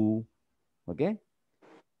 who. ¿Ok?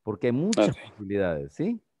 Porque hay muchas posibilidades,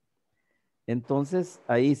 ¿sí? Entonces,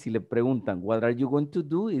 ahí si le preguntan, what are you going to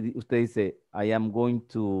do? Y usted dice, I am going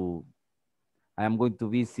to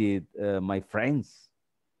visit my friends,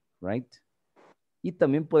 right? Y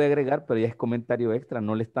también puede agregar, pero ya es comentario extra,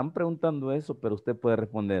 no le están preguntando eso, pero usted puede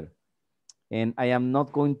responder, and I am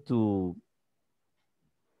not going to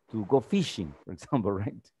go fishing, for example,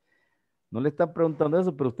 right? No le están preguntando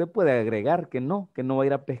eso, pero usted puede agregar que no va a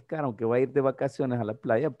ir a pescar, aunque va a ir de vacaciones a la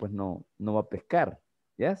playa, pues no va a pescar,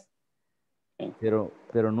 ¿yes? Pero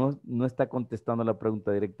no está contestando la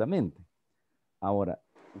pregunta directamente. Ahora,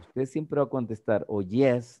 usted siempre va a contestar o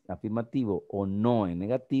yes, afirmativo, o no en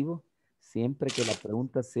negativo, siempre que la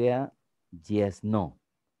pregunta sea yes, no.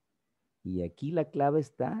 Y aquí la clave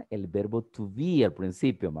está el verbo to be al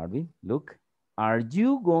principio, Marvin. Look, are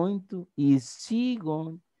you going to, is she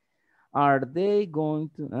going, are they going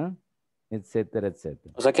to, etcétera,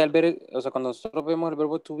 etcétera. O sea que cuando nosotros vemos el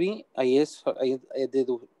verbo to be,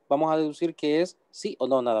 vamos a deducir que es sí o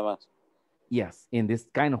no nada más. Yes, in this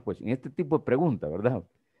kind of question, en este tipo de pregunta, ¿verdad?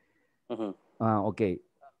 Ok.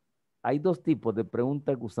 Hay dos tipos de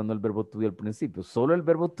preguntas usando el verbo to be al principio. Solo el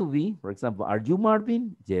verbo to be, por ejemplo, are you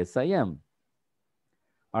Marvin? Yes, I am.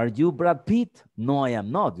 Are you Brad Pitt? No, I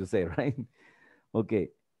am not, you say, right? Ok.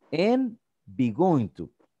 And be going to.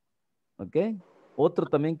 Ok. Otro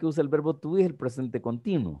también que usa el verbo to be es el presente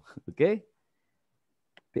continuo. Ok.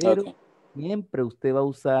 Pero siempre usted va a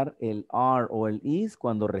usar el are o el is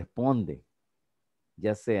cuando responde.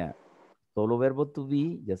 Ya sea solo verbo to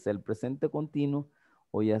be, ya sea el presente continuo,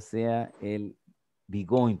 o ya sea el be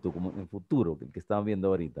going to, como en futuro, el que estamos viendo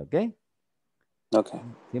ahorita, ¿ok? Ok.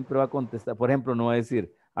 Siempre va a contestar, por ejemplo, no va a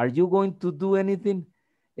decir, are you going to do anything?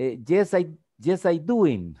 Yes, I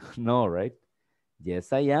doing. No, right?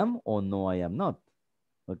 Yes, I am o no, I am not.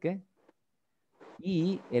 ¿Ok?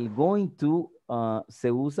 Y el going to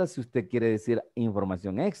se usa si usted quiere decir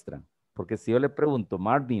información extra. Porque si yo le pregunto,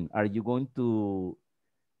 Marvin, are you going to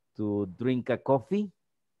drink a coffee?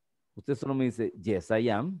 Usted solo me dice, yes, I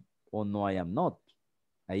am, o no, I am not.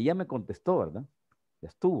 Ahí ya me contestó, ¿verdad? Ya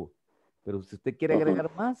estuvo. Pero si usted quiere agregar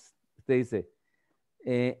más, usted dice,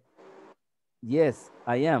 yes,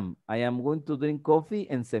 I am. I am going to drink coffee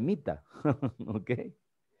en semita. Okay?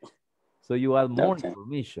 So you add more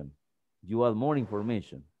information. You add more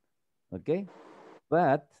information. Okay?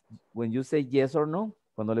 But when you say yes or no,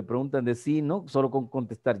 Cuando le preguntan de sí, no, solo con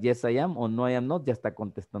contestar yes, I am o no, I am not, ya está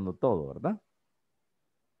contestando todo, ¿verdad?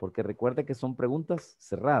 Porque recuerda que son preguntas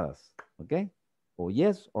cerradas, ¿ok? O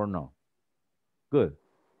yes or no. Good.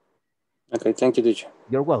 Okay, thank you, teacher.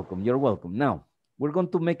 You're welcome, you're welcome. Now, we're going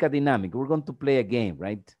to make a dynamic. We're going to play a game,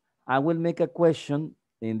 right? I will make a question.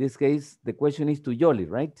 In this case, the question is to Yoli,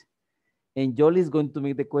 right? And Yoli is going to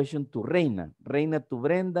make the question to Reina. Reina to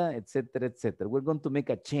Brenda, etc., etc. We're going to make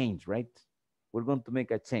a change, right? We're going to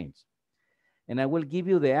make a change. And I will give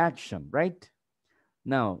you the action, right?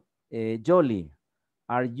 Now, Yoli,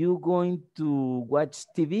 are you going to watch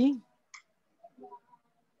TV?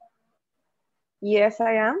 Yes,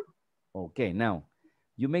 I am. Okay, now,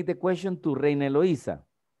 you make the question to Reina Eloisa.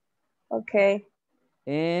 Okay.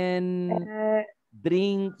 And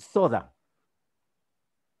drink soda.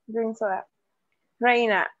 Drink soda.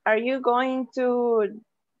 Reina, are you going to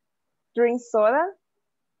drink soda?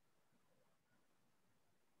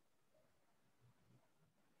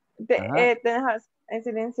 Dejas en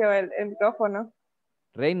silencio el micrófono.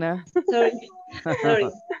 Reina. Sorry. Sorry.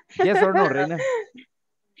 Yes or no, Reina?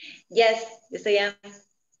 Yes, yes I am.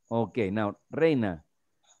 Okay, now, Reina,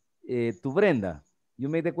 to Brenda. You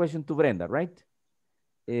made the question to Brenda, right?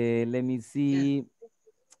 Let me see.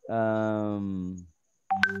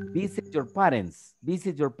 Visit your parents.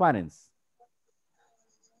 Visit your parents.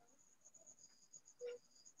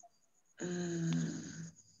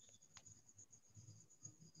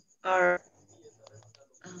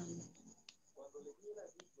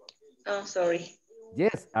 Oh, sorry.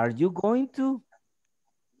 Yes, are you going to?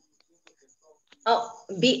 Oh,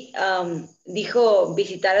 dijo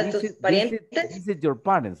visitar a tus parientes. Visit your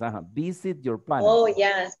parents. Visit your parents. Oh,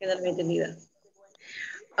 ya, es que no lo he entendido.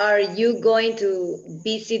 Are you going to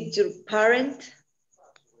visit your parent?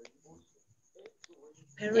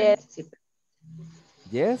 Yes.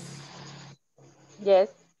 Yes. Yes.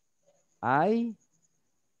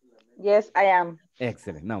 Yes, I am.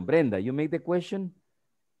 Excellent. Now, Brenda, you make the question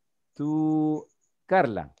to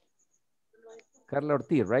Carla. Carla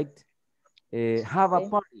Ortiz, right? Have a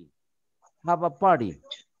party. Have a party.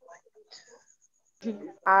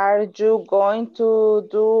 Are you going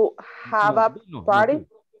to have a party?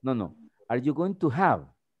 No. Are you going to have?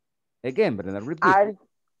 Again, Brenda, repeat.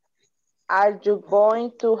 Are you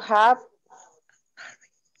going to have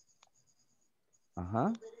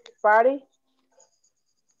party?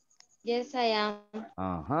 Yes, I am.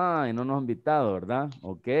 Ajá, y no nos han invitado, ¿verdad?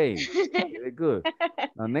 Ok, very good.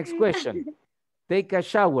 Now, next question. Take a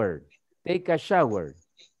shower. Take a shower.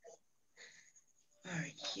 Are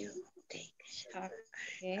you take a shower?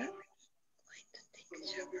 Okay.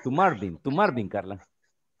 To Marvin, Carla.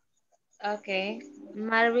 Okay.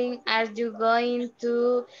 Marvin, are you going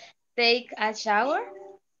to take a shower?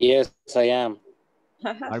 Yes, I am.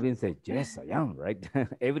 Marvin said, yes, I am, right?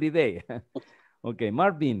 Every day. Okay,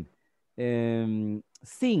 Marvin,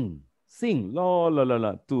 sing,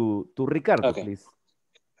 to Ricardo, Okay. please.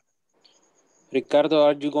 Ricardo,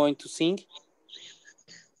 are you going to sing?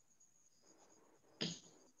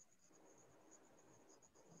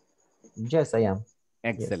 Yes, I am.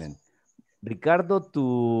 Excellent. Yes. Ricardo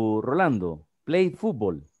to Rolando, play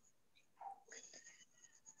football.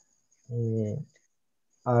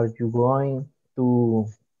 Are you going to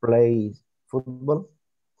play football?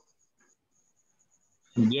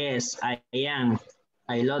 Yes, I am.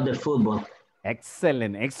 I love the football.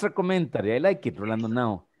 Excellent. Extra commentary. I like it, Rolando.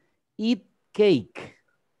 Now, eat cake.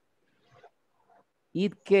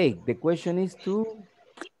 Eat cake. The question is to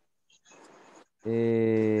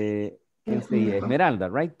Esmeralda,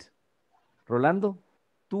 right? Rolando,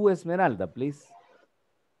 to Esmeralda, please.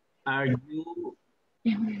 Are you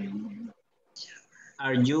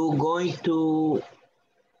going to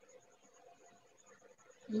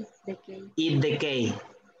eat the cake?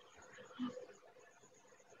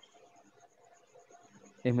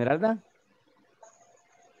 Esmeralda?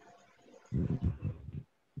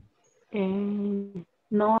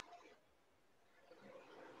 No.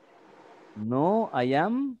 No, I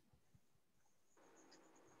am.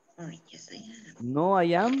 Oh, yes, I am. No, I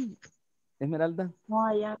am. Esmeralda? No,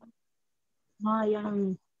 I am. No, I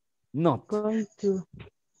am not going to.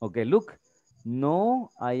 Okay, look.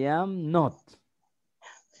 No, I am not.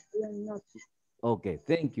 I am not. Okay,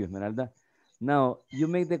 thank you, Esmeralda. Now, you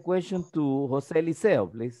make the question to Jose Eliseo,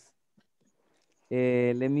 please.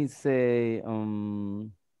 Let me say,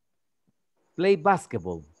 play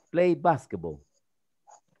basketball. Play basketball.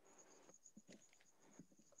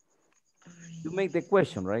 You make the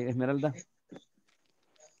question, right, Esmeralda?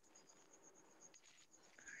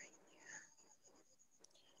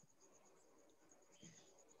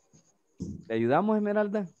 ¿Le ayudamos,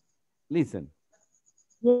 Esmeralda? Listen.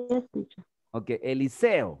 Yes, teacher. Okay,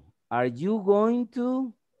 Eliseo, are you going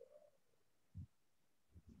to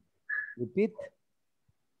repeat?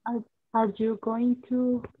 Are you going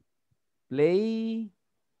to Play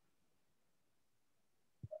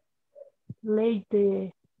play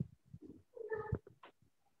the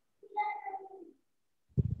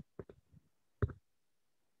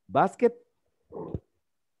basket?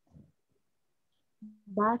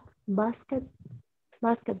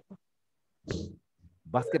 basketball?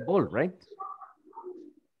 Basketball, right?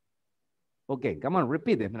 Okay, come on,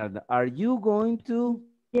 repeat it. Are you going to?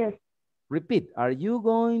 Yes. Repeat. Are you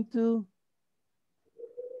going to?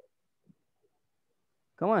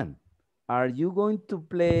 Come on. Are you going to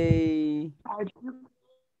play? Are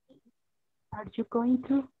you going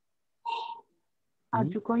to? Are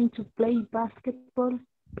you going to play basketball?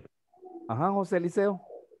 José Eliseo.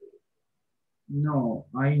 No,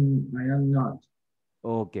 I am not.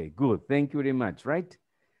 Okay, good. Thank you very much, right?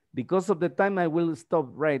 Because of the time, I will stop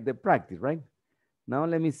right the practice, right? Now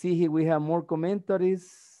let me see here. We have more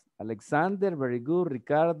commentaries. Alexander, very good.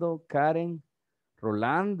 Ricardo, Karen,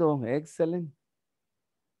 Rolando, excellent.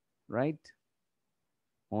 Right?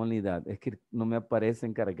 Only that. Es que no me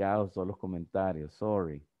aparecen cargados todos los comentarios.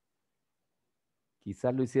 Sorry.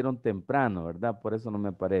 Quizás lo hicieron temprano, ¿verdad? Por eso no me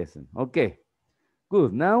aparecen. Okay.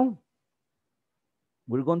 Good. Now,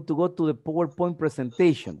 we're going to go to the PowerPoint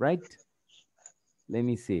presentation, right? Let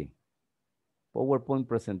me see. PowerPoint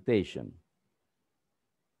presentation.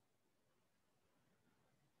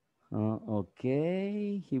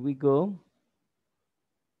 Okay, here we go.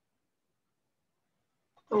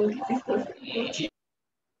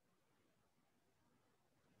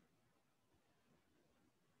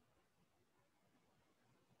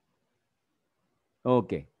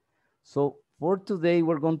 Okay, so for today,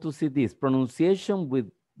 we're going to see this. Pronunciation with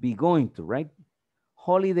be going to, right?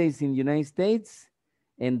 Holidays in the United States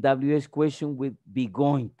and WH question with be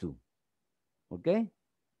going to. Okay?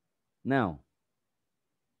 Now,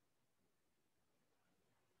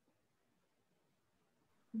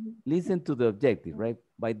 listen to the objective, right?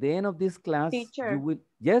 By the end of this class, Teacher. you will,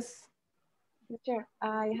 yes? Teacher,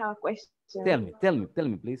 I have a question. Tell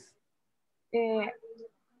me, please.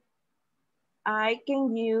 I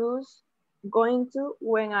can use going to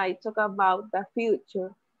when I talk about the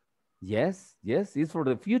future. Yes, it's for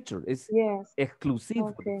the future. It's exclusive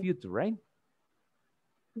for the future, right?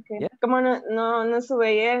 Okay. Yeah. Como no sube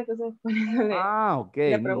ayer, entonces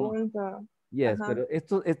Okay. le pregunto. Yes, Ajá. pero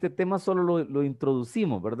este tema solo lo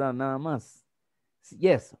introducimos, ¿verdad? Nada más.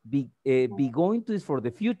 Yes, be going to is for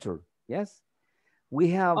the future. Yes.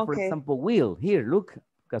 We have, for example, will. Here, look.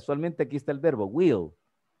 Casualmente aquí está el verbo, will.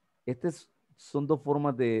 Son dos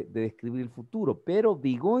formas de describir el futuro, pero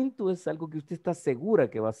be going to es algo que usted está segura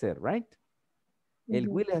que va a ser, right? El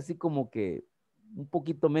will es así como que un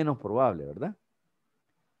poquito menos probable, ¿verdad?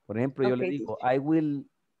 Por ejemplo, yo le digo, I will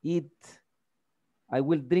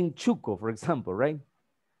drink chuco, for example, right?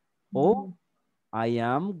 O I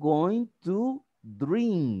am going to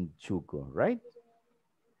drink chuco, right?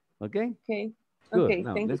 Okay? Okay. Good. Okay,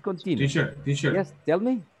 Now, thank let's you. continue. Teacher. Yes, tell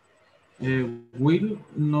me. Will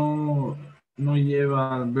no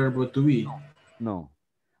lleva el verbo to be. No.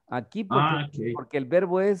 Aquí porque el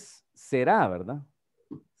verbo es será, ¿verdad?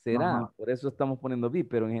 Será. Ajá. Por eso estamos poniendo be,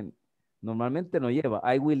 pero normalmente no lleva.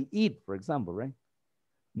 I will eat, for example, right?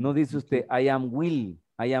 No dice usted I am will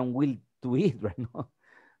to eat, right?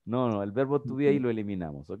 No, el verbo to be ahí lo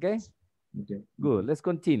eliminamos, ¿ok? Good. Let's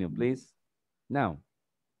continue, please. Now,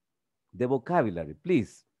 the vocabulary,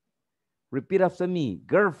 please. Repeat after me.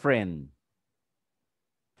 Girlfriend.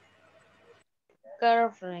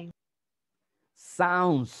 Girlfriend.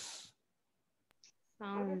 Sounds.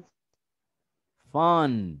 Sounds.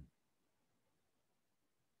 Fun.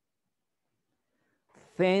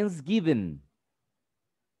 Thanksgiving.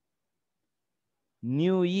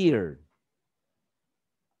 New Year.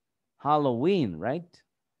 Halloween, right?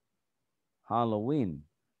 Halloween.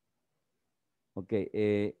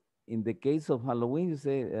 Okay, in the case of Halloween, you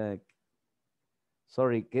say,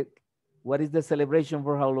 sorry, what is the celebration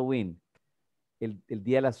for Halloween? El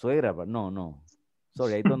Día de la Suegra, but no.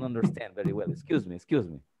 Sorry, I don't understand very well. Excuse me.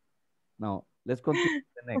 Now, let's continue to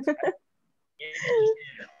the next. Right?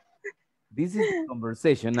 This is the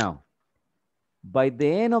conversation now. By the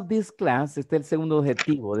end of this class, este es el segundo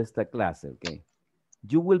objetivo de esta clase, okay?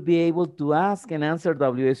 You will be able to ask and answer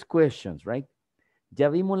WH questions, right? Ya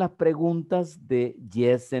vimos las preguntas de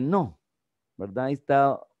yes and no, ¿verdad? Ahí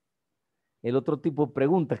está el otro tipo de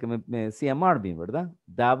preguntas que me decía Marvin, ¿verdad?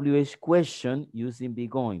 WH question using be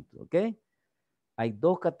going to, ¿ok? Hay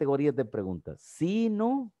dos categorías de preguntas, sí,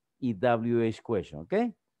 no y WH question, ¿ok?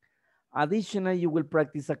 Additionally, you will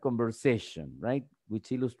practice a conversation, right?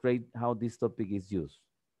 Which illustrate how this topic is used.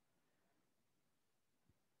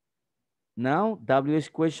 Now,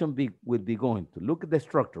 WH question will be going to. Look at the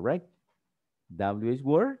structure, right? WH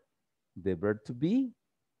word, the verb to be,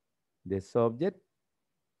 the subject,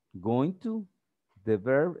 going to, the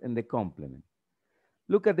verb, and the complement.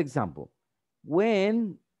 Look at the example.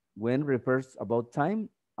 When refers about time,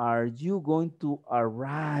 are you going to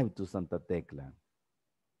arrive to Santa Tecla?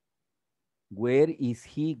 Where is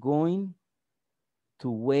he going to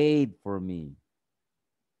wait for me?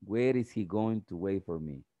 Where is he going to wait for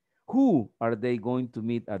me? Who are they going to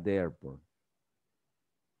meet at the airport?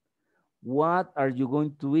 What are you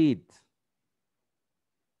going to eat?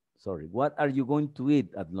 Sorry, what are you going to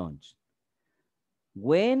eat at lunch?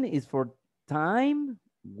 When is for time,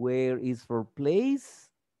 where is for place,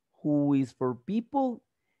 who is for people,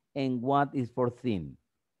 and what is for thing.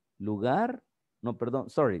 Lugar, no,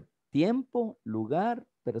 perdón, sorry. Tiempo, lugar,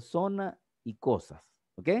 persona, y cosas.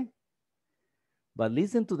 Okay? But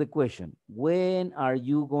listen to the question. When are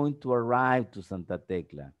you going to arrive to Santa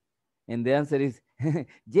Tecla? And the answer is,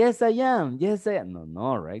 yes, I am. Yes, I am.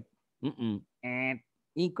 No, right?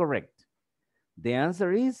 Incorrect. The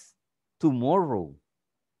answer is tomorrow,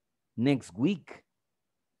 next week,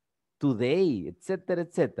 today,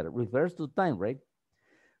 etc. Refers to time, right?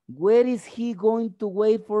 Where is he going to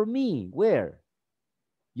wait for me? Where?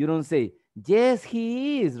 You don't say, yes,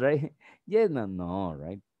 he is, right? Yes, no,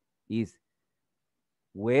 right? Is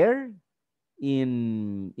where?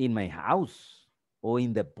 In my house or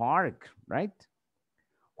in the park, right?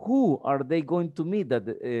 Who are they going to meet?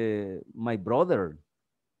 That my brother,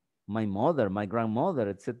 my mother, my grandmother,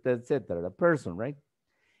 etc. The person, right?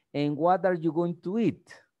 And what are you going to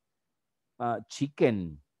eat?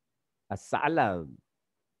 Chicken, a salad,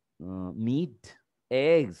 meat,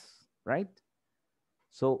 eggs, right?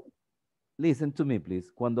 So, listen to me,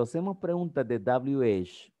 please. Cuando hacemos preguntas de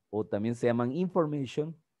WH o también se llaman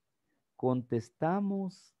information,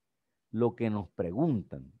 contestamos lo que nos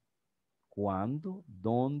preguntan. ¿Cuándo,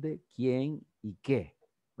 dónde, quién y qué?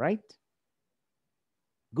 Right?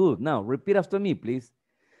 Good. Now, repeat after me, please.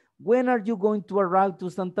 When are you going to arrive to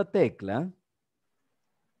Santa Tecla?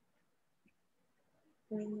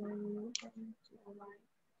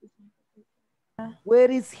 Where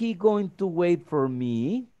is he going to wait for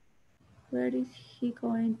me? Where is he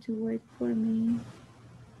going to wait for me?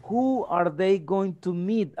 Who are they going to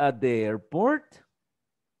meet at the airport?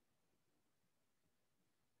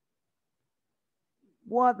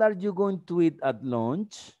 What are you going to eat at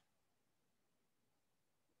lunch?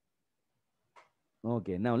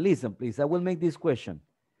 Okay, now listen, please. I will make this question.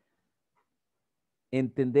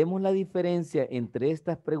 ¿Entendemos la diferencia entre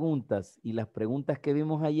estas preguntas y las preguntas que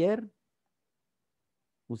vimos ayer?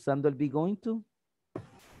 Usando el be going to.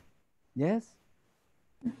 Yes?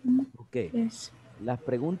 Okay. Yes. Las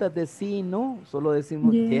preguntas de sí y no, solo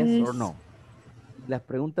decimos yes or no. Las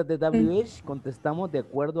preguntas de WH contestamos de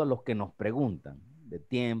acuerdo a los que nos preguntan. De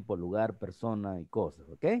tiempo, lugar, persona y cosas.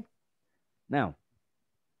 ¿Ok? Now,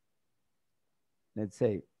 let's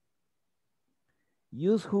say,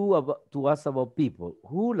 use who to ask about people.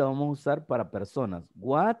 Who la vamos a usar para personas.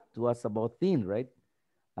 What to ask about things, right?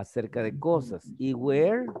 Acerca de cosas. Y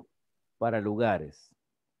where para lugares.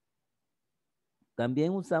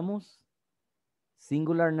 También usamos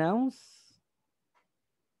singular nouns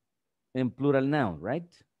and plural nouns, right?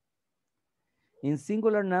 In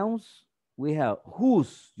singular nouns, we have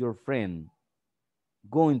who's your friend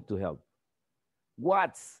going to help?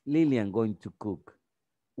 What's Lillian going to cook?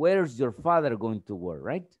 Where's your father going to work,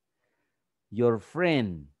 right? Your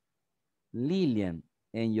friend, Lillian,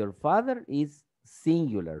 and your father is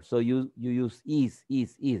singular. So you use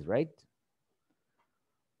is, right?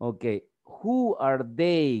 Okay, who are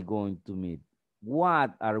they going to meet?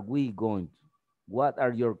 What are we going to? What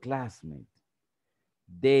are your classmates?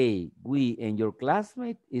 They, we, and your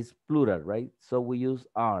classmate is plural, right? So we use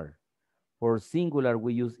are. For singular,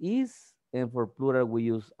 we use is, and for plural, we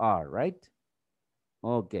use are, right?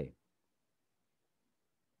 Okay.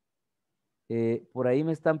 Por ahí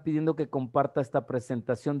me están pidiendo que comparta esta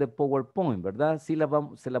presentación de PowerPoint, ¿verdad? Sí,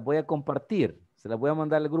 se la voy a compartir. Se la voy a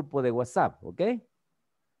mandar al grupo de WhatsApp, ¿ok?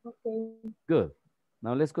 Okay. Good.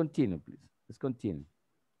 Now let's continue, please. Let's continue.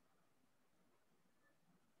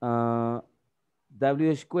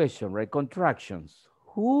 WH question, right? Contractions.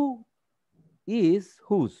 Who is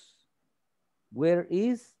whose? Where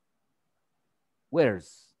is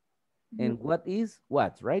where's? And what is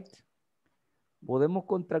what, right? Podemos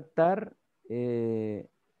contractar el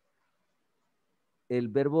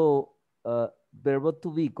verbo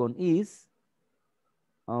to be con is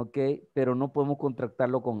Ok, pero no podemos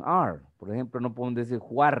contractarlo con are. Por ejemplo, no podemos decir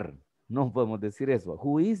jugar. No podemos decir eso.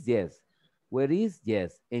 Who is? Yes. Where is?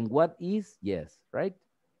 Yes. And what is? Yes. Right?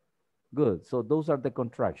 Good. So those are the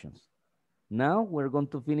contractions. Now we're going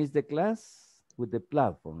to finish the class with the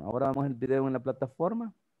platform. Ahora vamos al video en la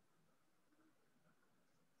plataforma.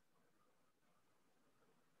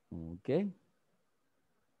 Okay.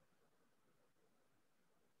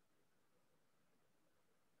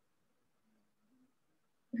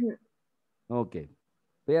 Okay.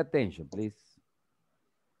 Pay attention, please.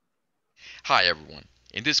 Hi everyone.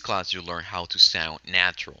 In this class you'll learn how to sound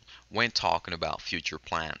natural when talking about future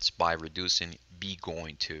plans by reducing be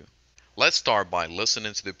going to. Let's start by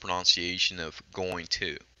listening to the pronunciation of going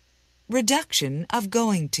to. Reduction of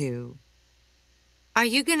going to. Are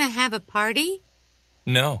you going to have a party?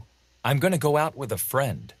 No, I'm going to go out with a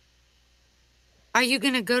friend. Are you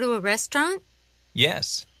going to go to a restaurant?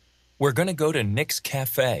 Yes, we're going to go to Nick's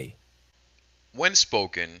Cafe. When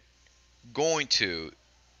spoken, going to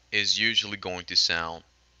is usually going to sound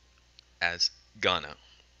as gonna.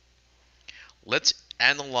 Let's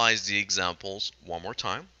analyze the examples one more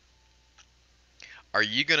time. Are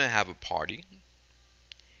you gonna have a party?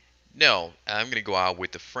 No, I'm gonna go out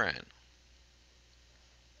with a friend.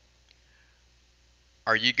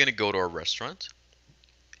 Are you gonna go to a restaurant?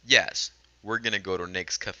 Yes, we're gonna go to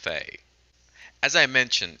Nick's Cafe. As I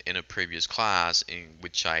mentioned in a previous class in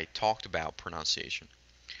which I talked about pronunciation,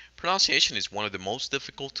 pronunciation is one of the most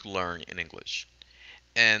difficult to learn in English.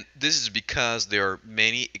 And this is because there are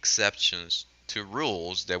many exceptions to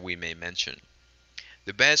rules that we may mention.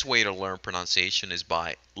 The best way to learn pronunciation is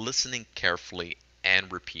by listening carefully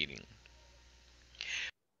and repeating.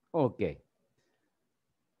 Okay.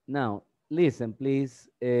 Now, listen, please.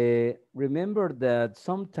 Remember that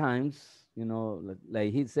sometimes, you know,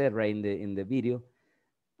 like he said right in the video,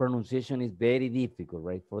 pronunciation is very difficult,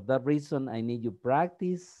 right? For that reason, I need you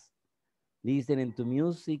practice listening to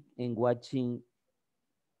music and watching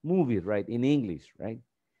movies, right? In English, right?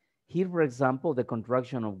 Here, for example, the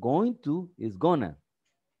contraction of going to is gonna.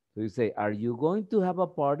 So you say, are you going to have a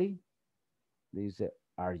party? Then you say,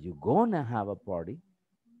 are you gonna have a party?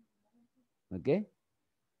 Okay.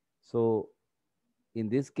 So in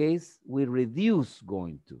this case, we reduce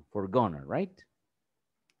going to for gonna, right?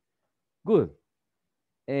 Good.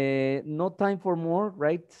 No time for more,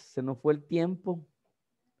 right? Se nos fue el tiempo.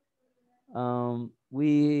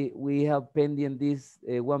 We have pending this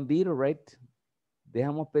one video, right?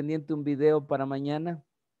 Dejamos pendiente un video para mañana.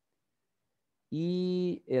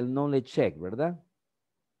 Y el knowledge check, ¿verdad?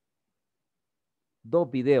 2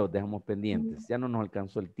 videos dejamos pendientes. Ya no nos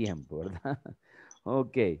alcanzó el tiempo, ¿verdad?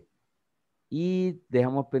 Ok. Y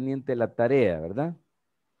dejamos pendiente la tarea, ¿verdad?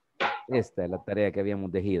 Esta es la tarea que habíamos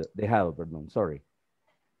dejado, perdón, sorry.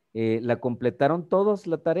 ¿La completaron todos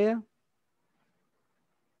la tarea?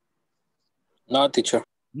 No, teacher.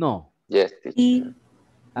 No. Yes, teacher.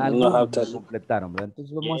 Algunos no completaron, ¿verdad?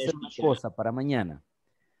 Entonces vamos a hacer una cosa para mañana.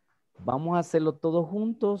 Vamos a hacerlo todos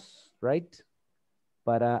juntos, right?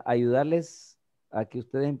 Para ayudarles a que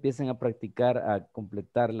ustedes empiecen a practicar, a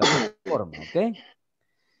completar la plataforma, ¿ok?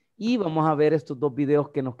 Y vamos a ver estos 2 videos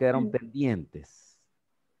que nos quedaron pendientes.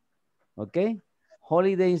 ¿Ok?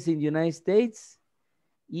 Holidays in the United States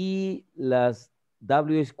y las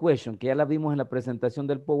WH question, que ya la vimos en la presentación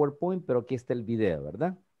del PowerPoint, pero aquí está el video,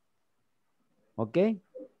 ¿verdad? ¿Ok?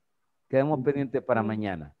 Quedamos pendientes para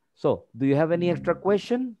mañana. So, do you have any extra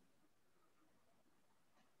question?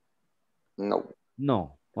 No.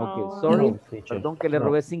 No. Ok, sorry. No, teacher. Perdón que le No.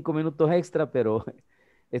 robé 5 minutos extra, pero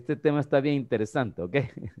este tema está bien interesante, ¿ok?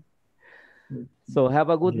 So,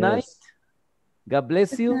 have a good night. Yes. God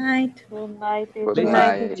bless you. Good night, Good teacher.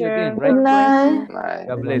 night. Again, Good right? night. Night.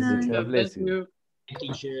 God bless you. teacher. God bless you.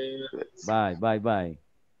 Teacher. Bye, bye, bye.